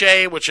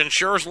FHA, which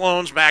insures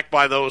loans backed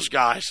by those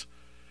guys,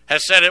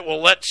 has said it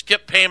will let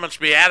skip payments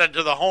be added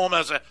to the home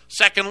as a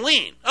second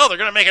lien. Oh, they're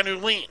going to make a new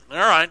lien. All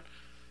right.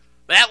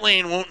 That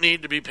lien won't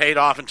need to be paid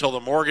off until the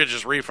mortgage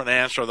is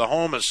refinanced or the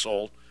home is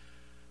sold.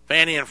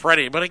 Fannie and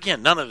Freddie. But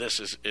again, none of this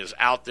is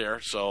out there.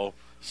 So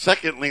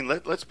second lien,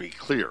 let's be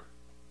clear.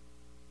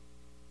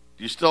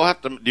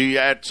 Do you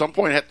at some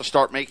point have to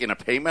start making a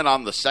payment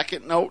on the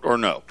second note or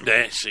no?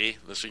 See,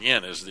 this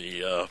again is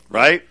the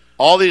right?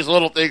 All these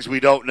little things we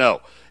don't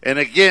know. And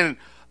again,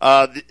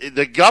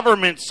 the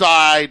government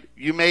side,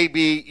 you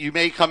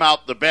may come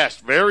out the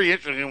best. Very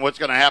interesting what's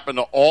going to happen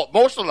to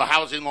most of the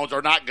housing loans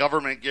are not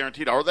government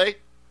guaranteed, are they?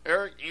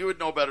 Eric, you would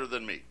know better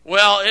than me.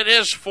 Well, it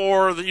is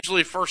for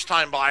usually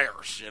first-time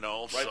buyers,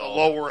 Right, so, the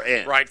lower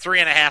end. Right,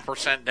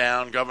 3.5%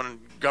 down,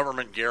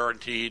 government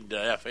guaranteed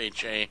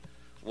FHA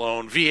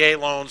loan, VA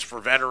loans for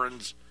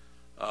veterans.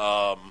 There's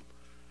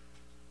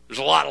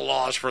a lot of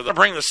laws for them.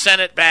 Bring the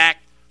Senate back.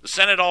 The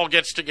Senate all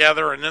gets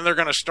together, and then they're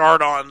going to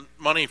start on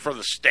money for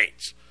the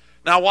states.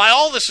 Now, while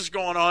all this is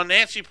going on,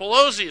 Nancy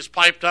Pelosi is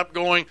piped up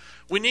going,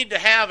 we need to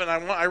have, and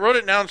I wrote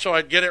it down so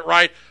I'd get it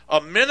right, a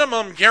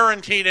minimum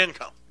guaranteed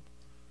income.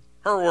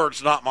 Her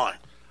words, not mine.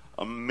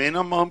 A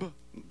minimum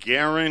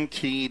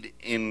guaranteed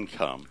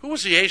income. Who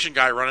was the Asian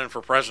guy running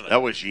for president?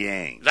 That was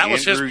Yang. That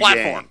was his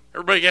platform. Yang.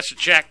 Everybody gets a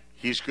check.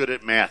 He's good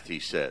at math, he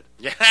said.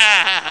 Yeah.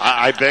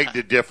 I beg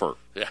to differ.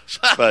 Yes.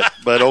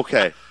 but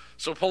okay.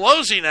 So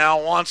Pelosi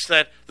now wants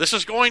that this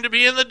is going to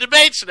be in the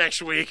debates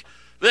next week.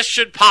 This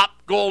should pop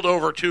gold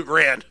over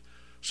 $2,000.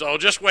 So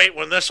just wait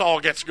when this all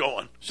gets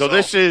going. So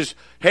this is,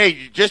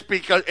 hey, just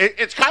because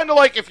it's kind of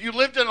like if you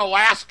lived in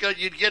Alaska,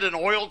 you'd get an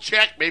oil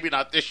check. Maybe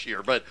not this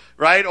year, but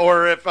right.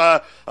 Or if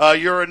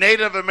you're a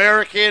Native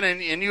American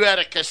and you had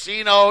a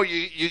casino,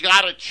 you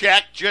got a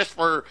check just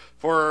for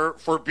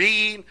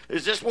being.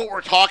 Is this what we're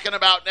talking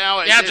about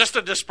now? Yeah, just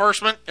a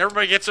disbursement.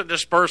 Everybody gets a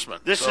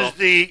disbursement. This is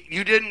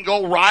you didn't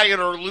go riot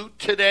or loot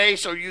today,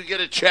 so you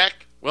get a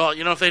check. Well,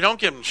 if they don't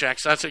give them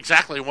checks, that's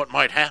exactly what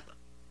might happen.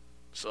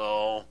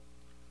 So,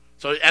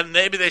 and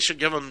maybe they should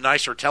give them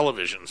nicer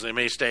televisions. They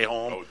may stay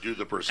home. Oh, do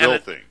the Brazil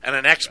thing. And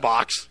an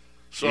Xbox.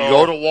 So you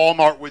go to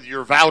Walmart with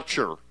your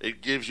voucher.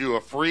 It gives you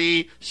a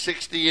free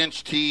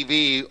 60-inch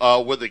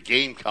TV with a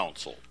game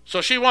console. So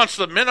she wants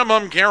the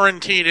minimum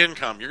guaranteed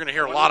income. You're going to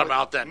hear a lot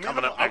about that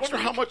coming up next week. I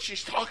wonder how much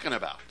she's talking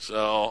about.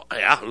 So,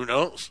 yeah, who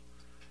knows?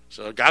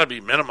 So it got to be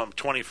minimum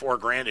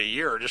 $24,000 a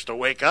year just to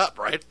wake up,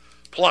 right?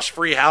 Plus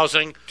free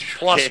housing,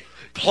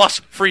 plus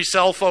free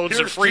cell phones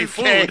and free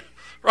food.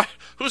 Right?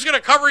 Who's going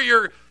to cover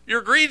your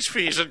greens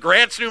fees in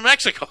Grants, New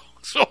Mexico?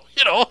 So,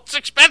 it's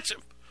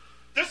expensive.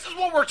 This is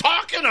what we're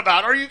talking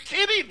about. Are you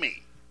kidding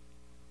me?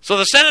 So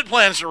the Senate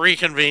plans to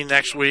reconvene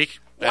next week.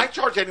 Why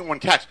charge anyone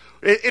tax?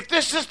 If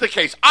this is the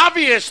case,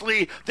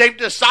 obviously they've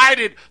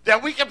decided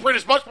that we can print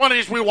as much money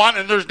as we want,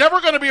 and there's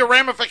never going to be a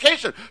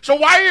ramification. So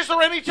why is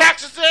there any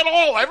taxes at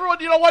all? Everyone,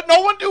 you know what?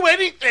 No one do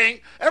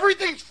anything.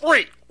 Everything's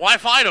free. Why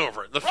fight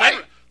over it?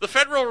 Right. The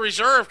Federal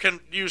Reserve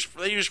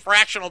use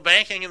fractional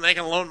banking, and they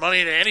can loan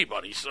money to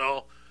anybody.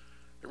 So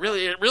it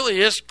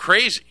really is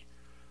crazy.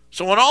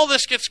 So when all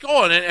this gets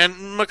going, and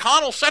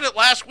McConnell said it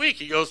last week,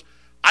 he goes,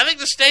 I think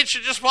the state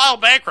should just file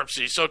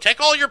bankruptcy. So take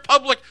all your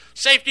public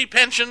safety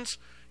pensions,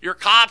 your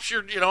cops,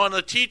 and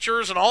the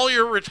teachers, and all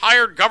your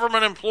retired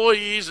government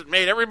employees that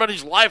made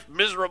everybody's life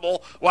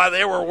miserable while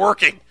they were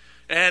working,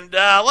 and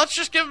let's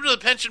just give them to the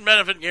Pension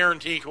Benefit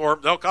Guarantee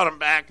Corp. They'll cut them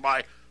back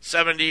by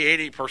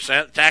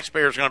 70-80%.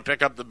 Taxpayers are going to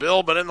pick up the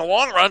bill, but in the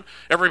long run,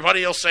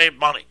 everybody will save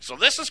money. So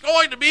this is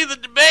going to be the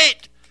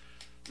debate.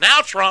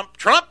 Now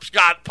Trump's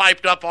got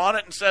piped up on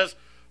it and says,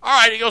 all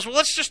right, he goes, well,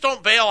 let's just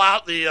don't bail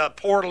out the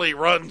poorly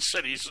run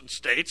cities and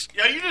states.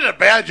 Yeah, you did a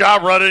bad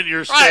job running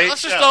your state. Right,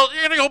 let's just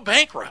you're going to go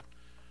bankrupt.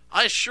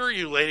 I assure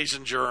you, ladies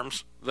and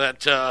germs,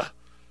 that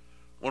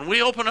when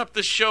we open up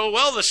this show,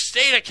 well, the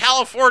state of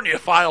California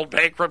filed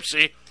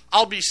bankruptcy.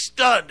 I'll be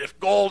stunned if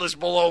gold is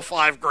below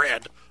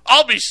 $5,000.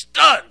 I'll be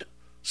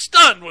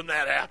stunned when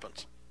that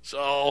happens.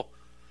 So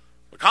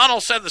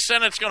McConnell said the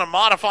Senate's going to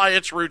modify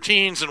its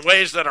routines in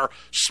ways that are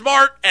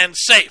smart and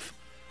safe,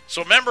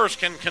 so members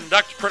can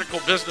conduct critical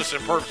business in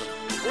person.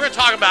 We're going to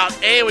talk about,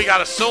 A, we got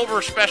a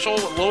silver special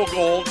with little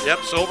gold. Yep,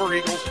 Silver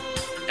Eagles.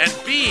 And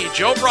B,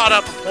 Joe brought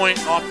up a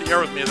point off the air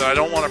with me that I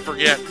don't want to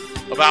forget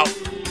about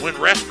when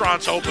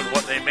restaurants open,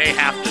 what they may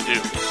have to do.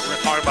 We're going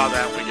to talk about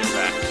that when we get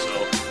back.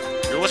 So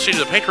you're listening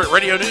to the Patriot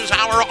Radio News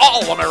Hour,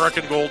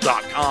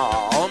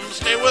 allamericangold.com.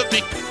 Stay with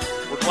me.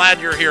 We're glad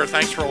you're here.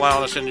 Thanks for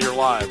allowing us into your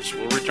lives.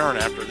 We'll return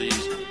after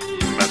these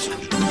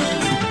messages.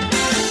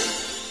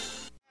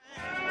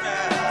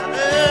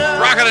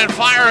 Rockin' and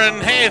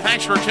firing. Hey,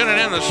 thanks for tuning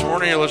in this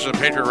morning. You listen to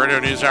Patriot Radio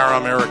News Hour.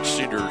 I'm Eric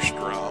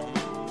Cedarstrom.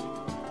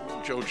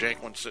 Joe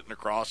Jaquin sitting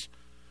across.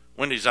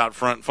 Wendy's out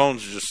front.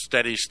 Phones are just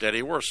steady.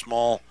 We're a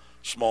small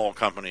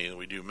company.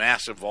 We do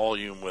massive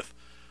volume with,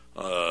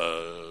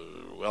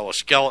 a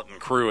skeleton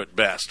crew at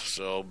best.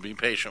 So be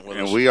patient with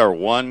us. And we are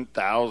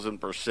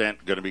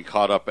 1,000% going to be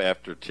caught up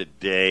after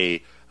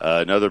today.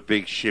 Another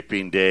big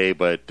shipping day,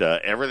 but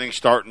everything's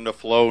starting to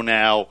flow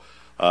now.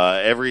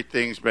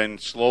 Everything's been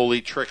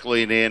slowly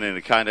trickling in, and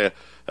it kind of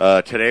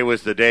today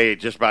was the day.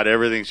 Just about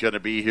everything's going to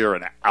be here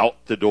and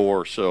out the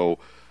door. So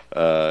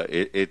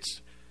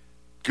it's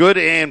good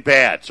and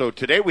bad. So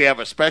today we have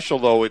a special,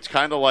 though. It's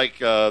kind of like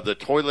the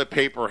toilet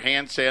paper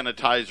hand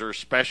sanitizer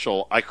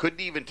special. I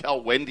couldn't even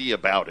tell Wendy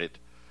about it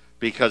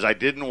because I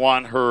didn't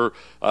want her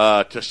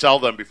to sell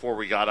them before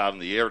we got on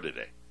the air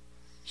today.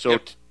 So,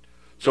 Yep.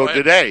 So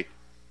today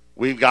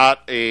we've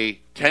got a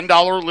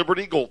 $10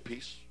 Liberty Gold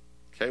piece.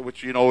 Okay,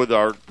 which, with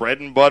our bread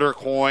and butter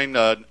coin,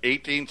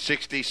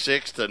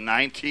 1866 to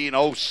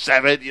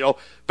 1907,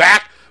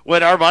 back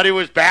when our money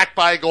was backed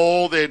by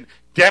gold and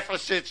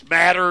deficits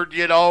mattered,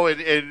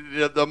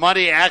 and the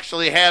money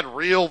actually had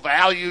real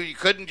value. You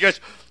couldn't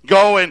just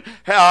go and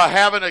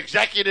have an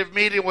executive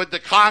meeting with the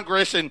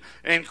Congress and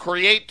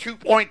create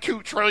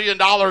 $2.2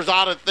 trillion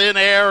out of thin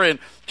air and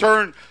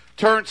turn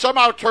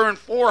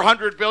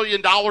 $400 billion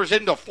into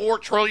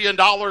 $4 trillion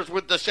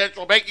with the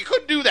central bank. You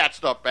couldn't do that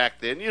stuff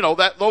back then,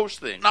 those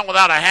things. Not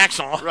without a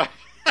hacksaw. Right.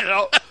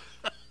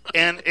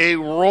 And a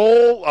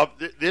roll of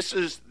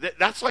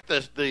that's like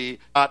the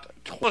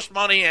Twist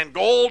money and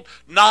gold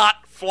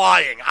not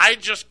flying. I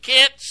just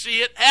can't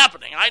see it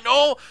happening. I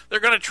know they're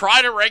going to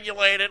try to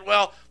regulate it.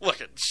 Well,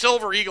 look,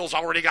 Silver Eagle's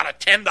already got a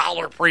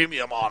 $10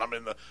 premium on them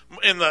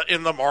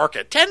in the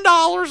market.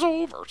 $10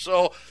 over.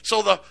 So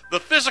the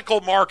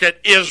physical market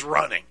is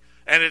running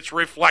and it's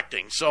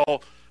reflecting. So,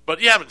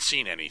 but you haven't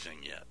seen anything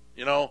yet.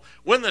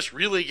 When this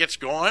really gets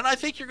going, I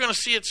think you're going to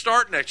see it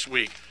start next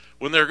week,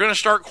 when they're going to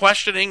start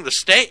questioning the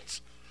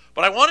states.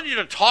 But I wanted you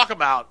to talk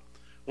about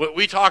what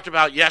we talked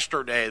about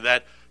yesterday,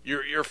 that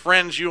your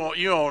friends, you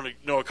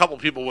know a couple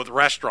people with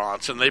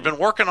restaurants, and they've been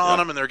working on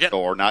them, and they're getting...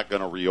 Or not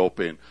going to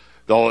reopen.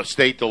 The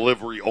state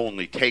delivery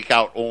only,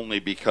 takeout only,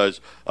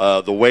 because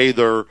the way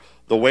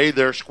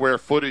their square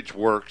footage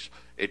works,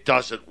 it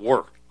doesn't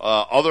work.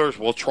 Others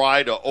will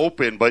try to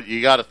open, but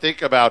you got to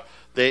think about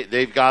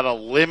they've got to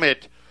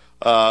limit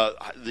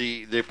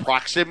the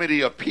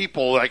proximity of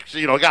people. Like,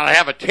 got to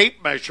have a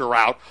tape measure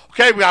out.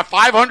 Okay, we got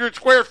 500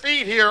 square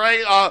feet here.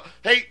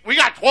 Hey, we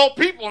got 12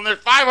 people and there's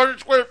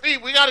 500 square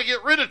feet. We got to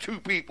get rid of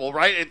 2 people,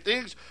 right? And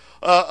things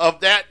of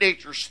that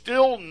nature.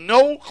 Still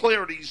no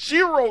clarity,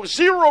 zero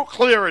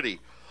clarity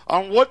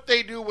on what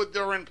they do with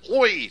their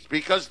employees,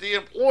 because the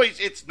employees,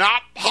 it's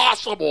not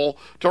possible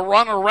to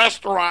run a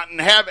restaurant and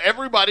have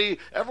every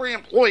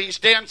employee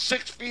stand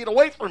 6 feet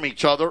away from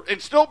each other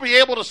and still be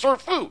able to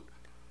serve food.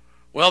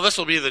 Well, this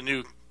will be the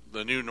new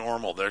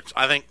normal.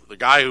 I think the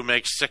guy who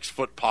makes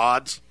 6-foot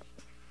pods,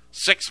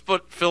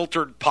 6-foot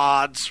filtered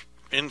pods,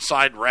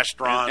 inside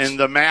restaurants. And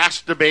the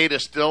mask debate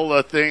is still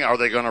a thing. Are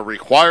they going to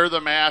require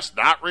the mask,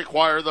 not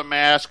require the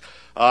mask?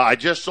 I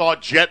just saw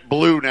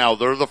JetBlue now.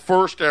 They're the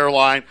first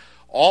airline.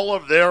 All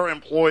of their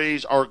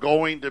employees are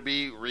going to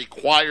be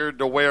required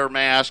to wear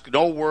masks.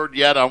 No word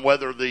yet on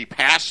whether the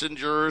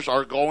passengers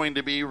are going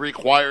to be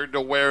required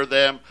to wear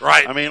them.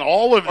 Right. I mean,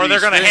 all of these. Or they're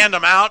going to hand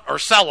them out or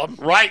sell them.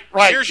 Right.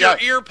 Here's your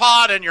ear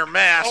pod and your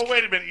mask. Oh,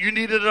 wait a minute. You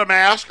needed a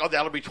mask? Oh,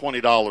 that'll be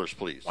 $20,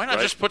 please. Why not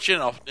just put you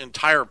in an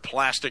entire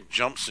plastic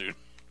jumpsuit?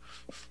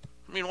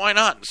 I mean, why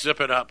not?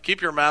 Zip it up.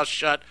 Keep your mouth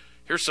shut.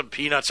 Here's some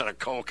peanuts and a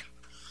Coke.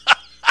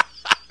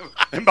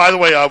 And by the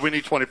way, we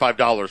need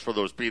 $25 for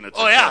those peanuts.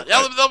 Oh yeah,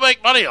 they'll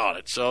make money on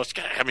it. So it's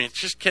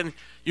just, can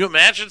you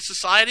imagine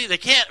society? We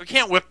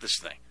can't whip this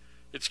thing.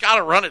 It's got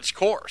to run its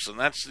course, and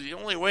that's the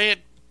only way it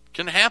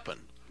can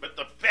happen. But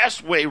the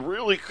best way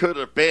really could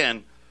have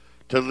been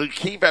to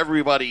keep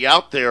everybody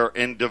out there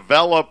and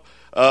develop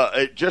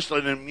just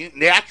a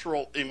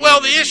natural immunity.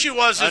 Well, the issue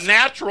was a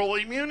natural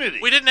immunity.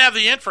 We didn't have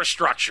the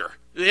infrastructure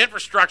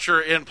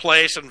in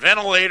place and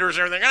ventilators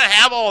and everything. They're going to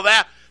have all of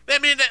that. I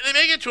mean, they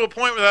may get to a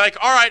point where they're like,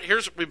 all right,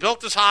 we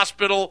built this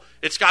hospital.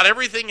 It's got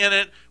everything in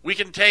it. We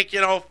can take,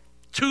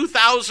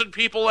 2,000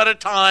 people at a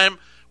time.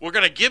 We're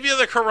going to give you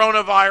the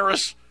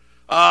coronavirus.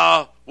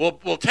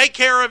 We'll take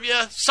care of you.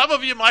 Some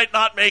of you might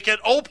not make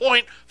it.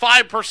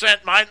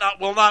 0.5%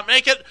 will not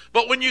make it.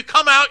 But when you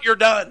come out, you're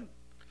done.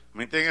 I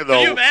mean, think of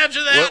Can you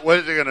imagine that? What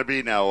is it going to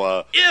be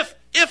now?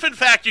 If in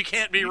fact you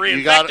can't be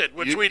reinfected,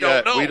 which we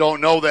don't know. We don't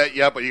know that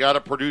yet, but you got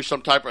to produce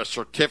some type of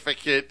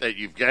certificate that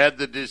you've had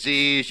the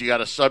disease. You got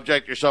to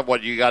subject yourself.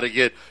 You got to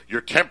get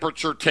your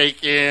temperature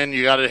taken.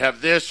 You got to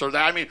have this or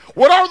that. I mean,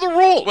 what are the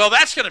rules? Well,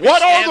 that's going to be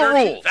what standard. are the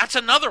rules? That's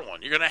another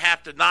one. You're going to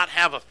have to not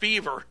have a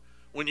fever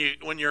when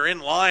you're in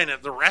line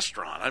at the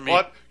restaurant. I mean,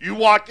 what? You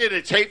walked in,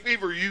 it's hay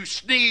fever. You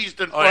sneezed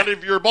in front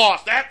of your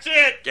boss. That's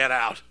it. Get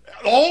out.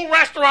 The whole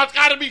restaurant's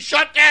got to be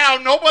shut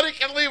down. Nobody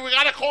can leave. We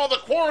got to call the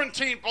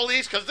quarantine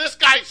police because this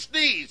guy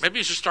sneezed. Maybe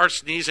you should start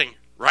sneezing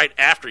right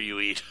after you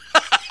eat.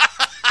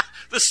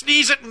 The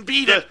sneeze it and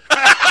beat it.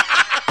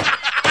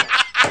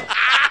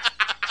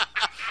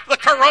 The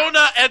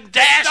Corona and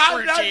dash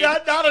routine.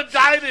 Not a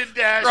dine and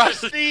dash. Right. A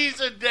sneeze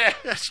and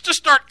dash. Just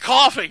start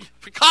coughing.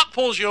 If a cop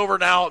pulls you over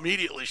now,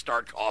 immediately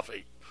start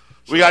coughing.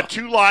 We got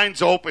two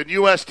lines open.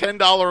 U.S.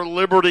 $10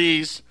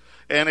 Liberties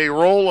and a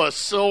roll of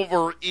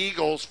Silver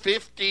Eagles,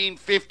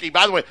 $15.50.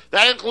 By the way,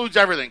 that includes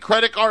everything.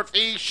 Credit card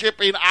fees,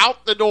 shipping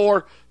out the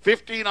door,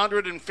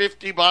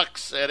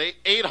 $1,550 at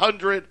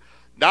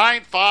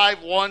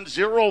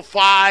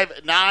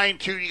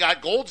 800-951-0592. You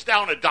got gold's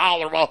down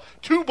 $1. Well,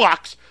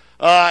 $2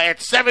 at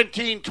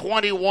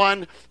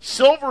 $17.21.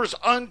 Silver's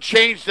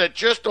unchanged at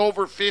just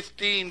over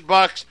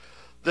 $15.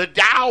 The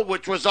Dow,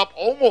 which was up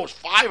almost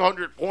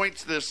 500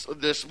 points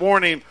this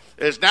morning,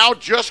 is now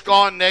just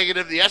gone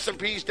negative. The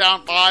S&P's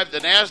down 5. The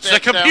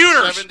Nasdaq's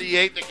down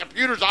 78. The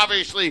computers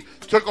obviously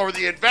took over.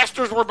 The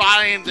investors were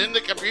buying. Then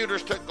the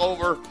computers took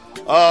over.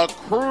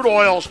 Crude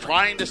oil's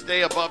trying to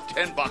stay above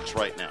 $10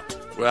 right now.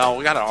 Well,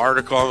 we got an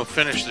article. I'll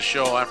finish the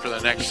show after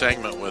the next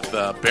segment with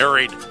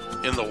buried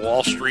in the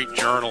Wall Street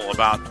Journal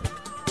about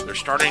they're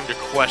starting to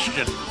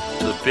question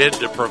the bid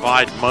to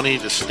provide money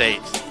to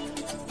states.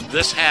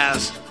 This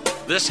has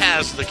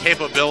the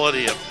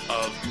capability of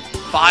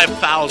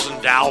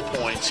 5,000 Dow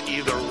points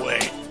either way.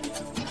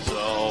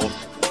 So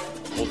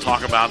we'll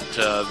talk about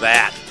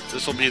that.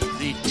 This will be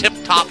the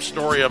tip-top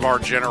story of our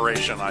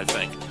generation, I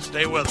think.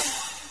 Stay with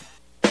us.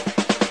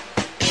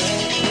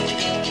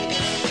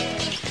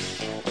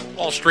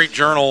 Wall Street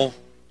Journal,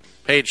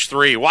 page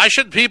 3. Why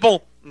should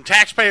people and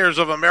taxpayers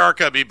of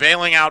America be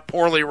bailing out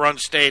poorly run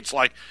states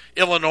like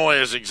Illinois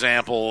as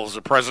example, as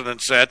the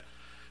president said?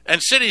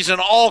 And cities in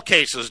all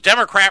cases,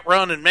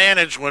 Democrat-run and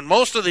managed when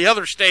most of the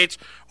other states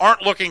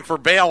aren't looking for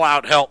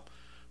bailout help.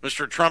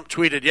 Mr. Trump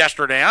tweeted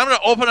yesterday, I'm going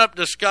to open up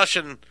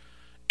discussion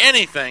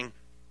anything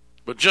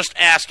but just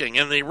asking.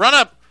 In the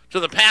run-up to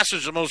the passage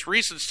of the most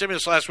recent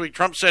stimulus last week,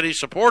 Trump said he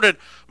supported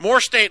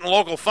more state and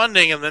local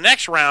funding in the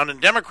next round,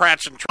 and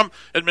Democrats and Trump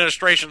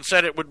administration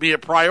said it would be a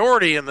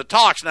priority in the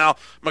talks. Now,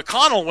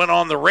 McConnell went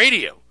on the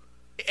radio.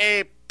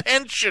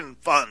 Pension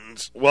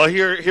funds. Well,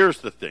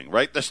 here's the thing,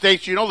 right? The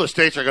states, the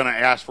states are going to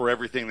ask for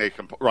everything they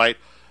can, right?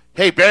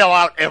 Hey, bail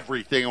out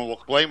everything, and we'll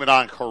blame it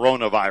on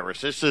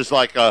coronavirus. This is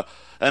like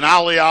an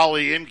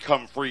ollie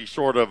income-free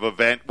sort of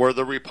event where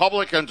the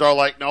Republicans are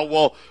like,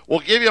 no, we'll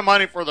give you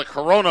money for the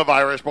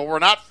coronavirus, but we're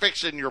not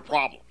fixing your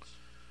problems.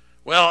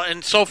 Well,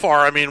 and so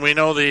far, I mean, we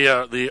know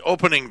the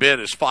opening bid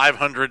is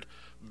 $500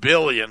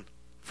 billion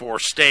for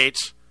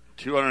states.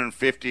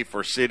 250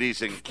 for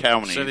cities and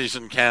counties. Cities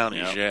and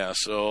counties, yeah.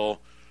 So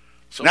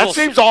that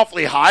seems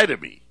awfully high to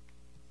me.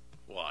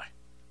 Why?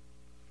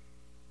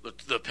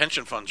 The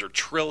pension funds are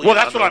trillions. Well,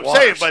 that's what I'm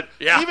saying. But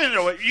yeah. Even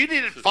though you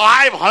needed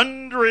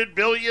 $500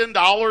 billion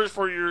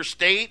for your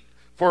state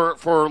for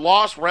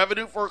lost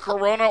revenue for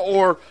Corona,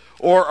 or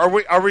are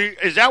we?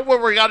 Is that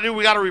what we got to do?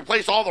 We got to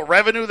replace all the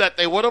revenue that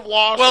they would have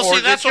lost. Well, see,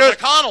 that's what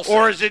McConnell said.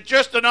 Or is it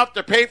just enough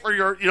to pay for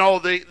your,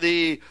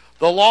 the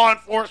the law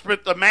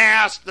enforcement, the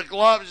mask, the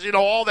gloves,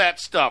 all that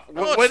stuff.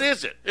 What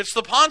is it? It's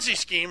the Ponzi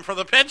scheme for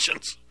the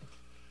pensions.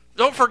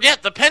 Don't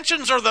forget, the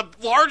pensions are the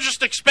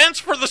largest expense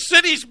for the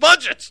city's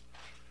budgets.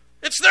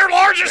 It's their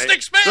largest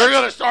expense. They're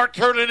going to start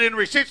turning in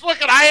receipts. Look,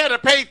 I had to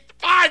pay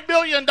 $5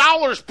 million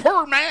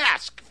per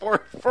mask for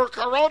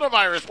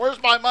coronavirus.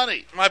 Where's my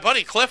money? My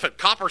buddy Cliff at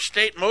Copper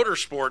State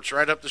Motorsports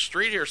right up the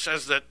street here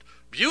says that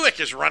Buick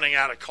is running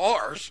out of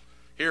cars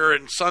here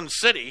in Sun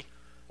City.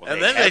 Well,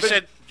 and then they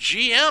said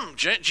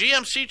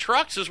GMC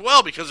trucks as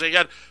well, because they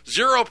got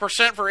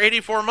 0% for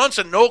 84 months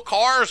and no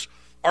cars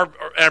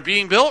are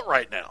being built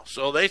right now.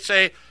 So they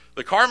say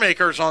the car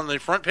makers on the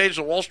front page of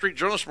the Wall Street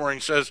Journal this morning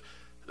says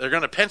they're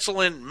going to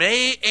pencil in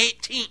May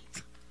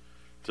 18th.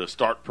 To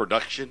start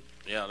production?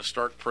 Yeah, to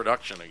start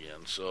production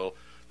again. So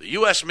the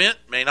U.S. Mint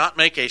may not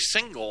make a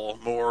single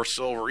more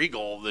Silver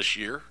Eagle this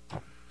year.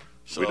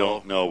 So we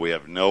don't know. We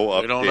have no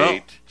update. We don't know.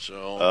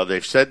 So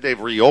they've said they've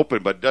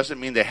reopened, but doesn't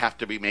mean they have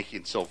to be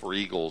making Silver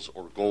Eagles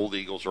or Gold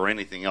Eagles or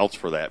anything else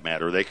for that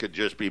matter. They could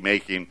just be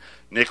making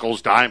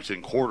nickels, dimes,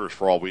 and quarters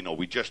for all we know.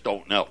 We just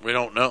don't know. We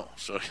don't know.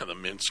 So the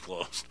Mint's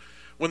closed.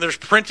 When there's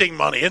printing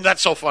money, isn't that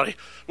so funny?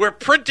 We're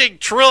printing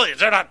trillions.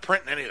 They're not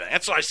printing anything.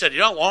 That's what I said. You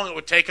know how long it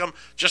would take them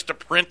just to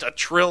print $1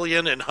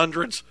 trillion in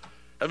hundreds?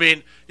 I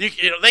mean, they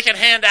can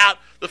hand out,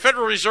 the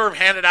Federal Reserve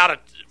handed out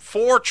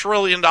 $4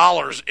 trillion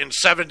in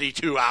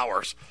 72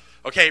 hours.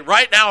 Okay,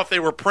 right now, if they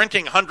were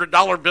printing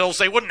 $100 bills,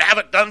 they wouldn't have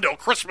it done till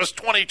Christmas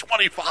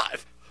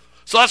 2025.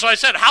 So that's why I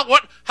said, how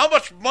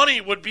much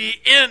money would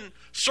be in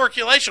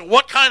circulation?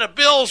 What kind of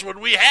bills would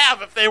we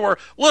have if they were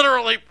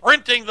literally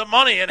printing the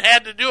money and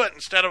had to do it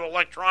instead of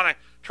electronic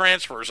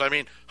transfers? I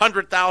mean,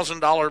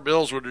 $100,000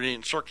 bills would be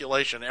in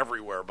circulation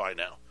everywhere by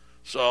now.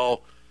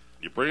 So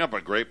you bring up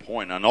a great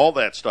point on all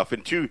that stuff.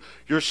 And, two,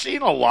 you're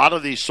seeing a lot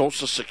of these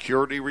Social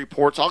Security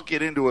reports. I'll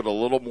get into it a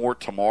little more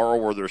tomorrow,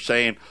 where they're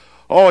saying,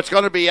 it's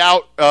going to be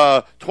out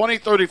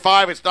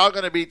 2035. It's now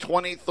going to be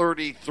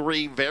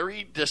 2033.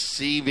 Very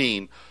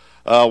deceiving.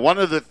 One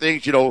of the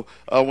things,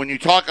 when you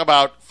talk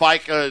about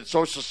FICA,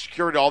 Social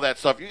Security, all that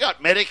stuff, you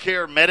got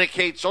Medicare,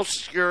 Medicaid,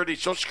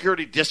 Social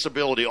Security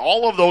Disability.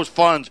 All of those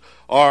funds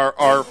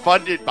are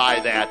funded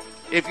by that.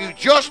 If you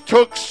just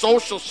took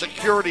Social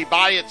Security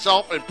by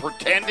itself and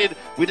pretended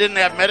we didn't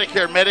have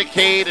Medicare,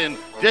 Medicaid, and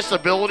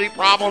disability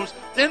problems,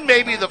 then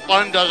maybe the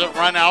fund doesn't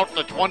run out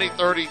to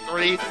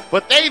 2033.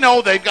 But they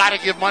know they've got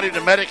to give money to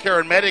Medicare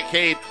and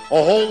Medicaid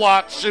a whole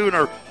lot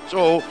sooner.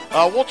 So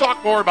we'll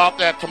talk more about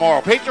that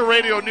tomorrow. Patriot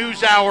Radio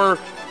News Hour,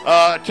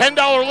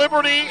 $10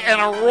 Liberty and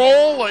a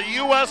roll of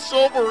U.S.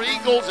 Silver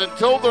Eagles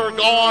until they're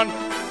gone,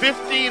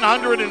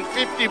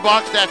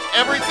 $1,550. That's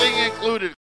everything included.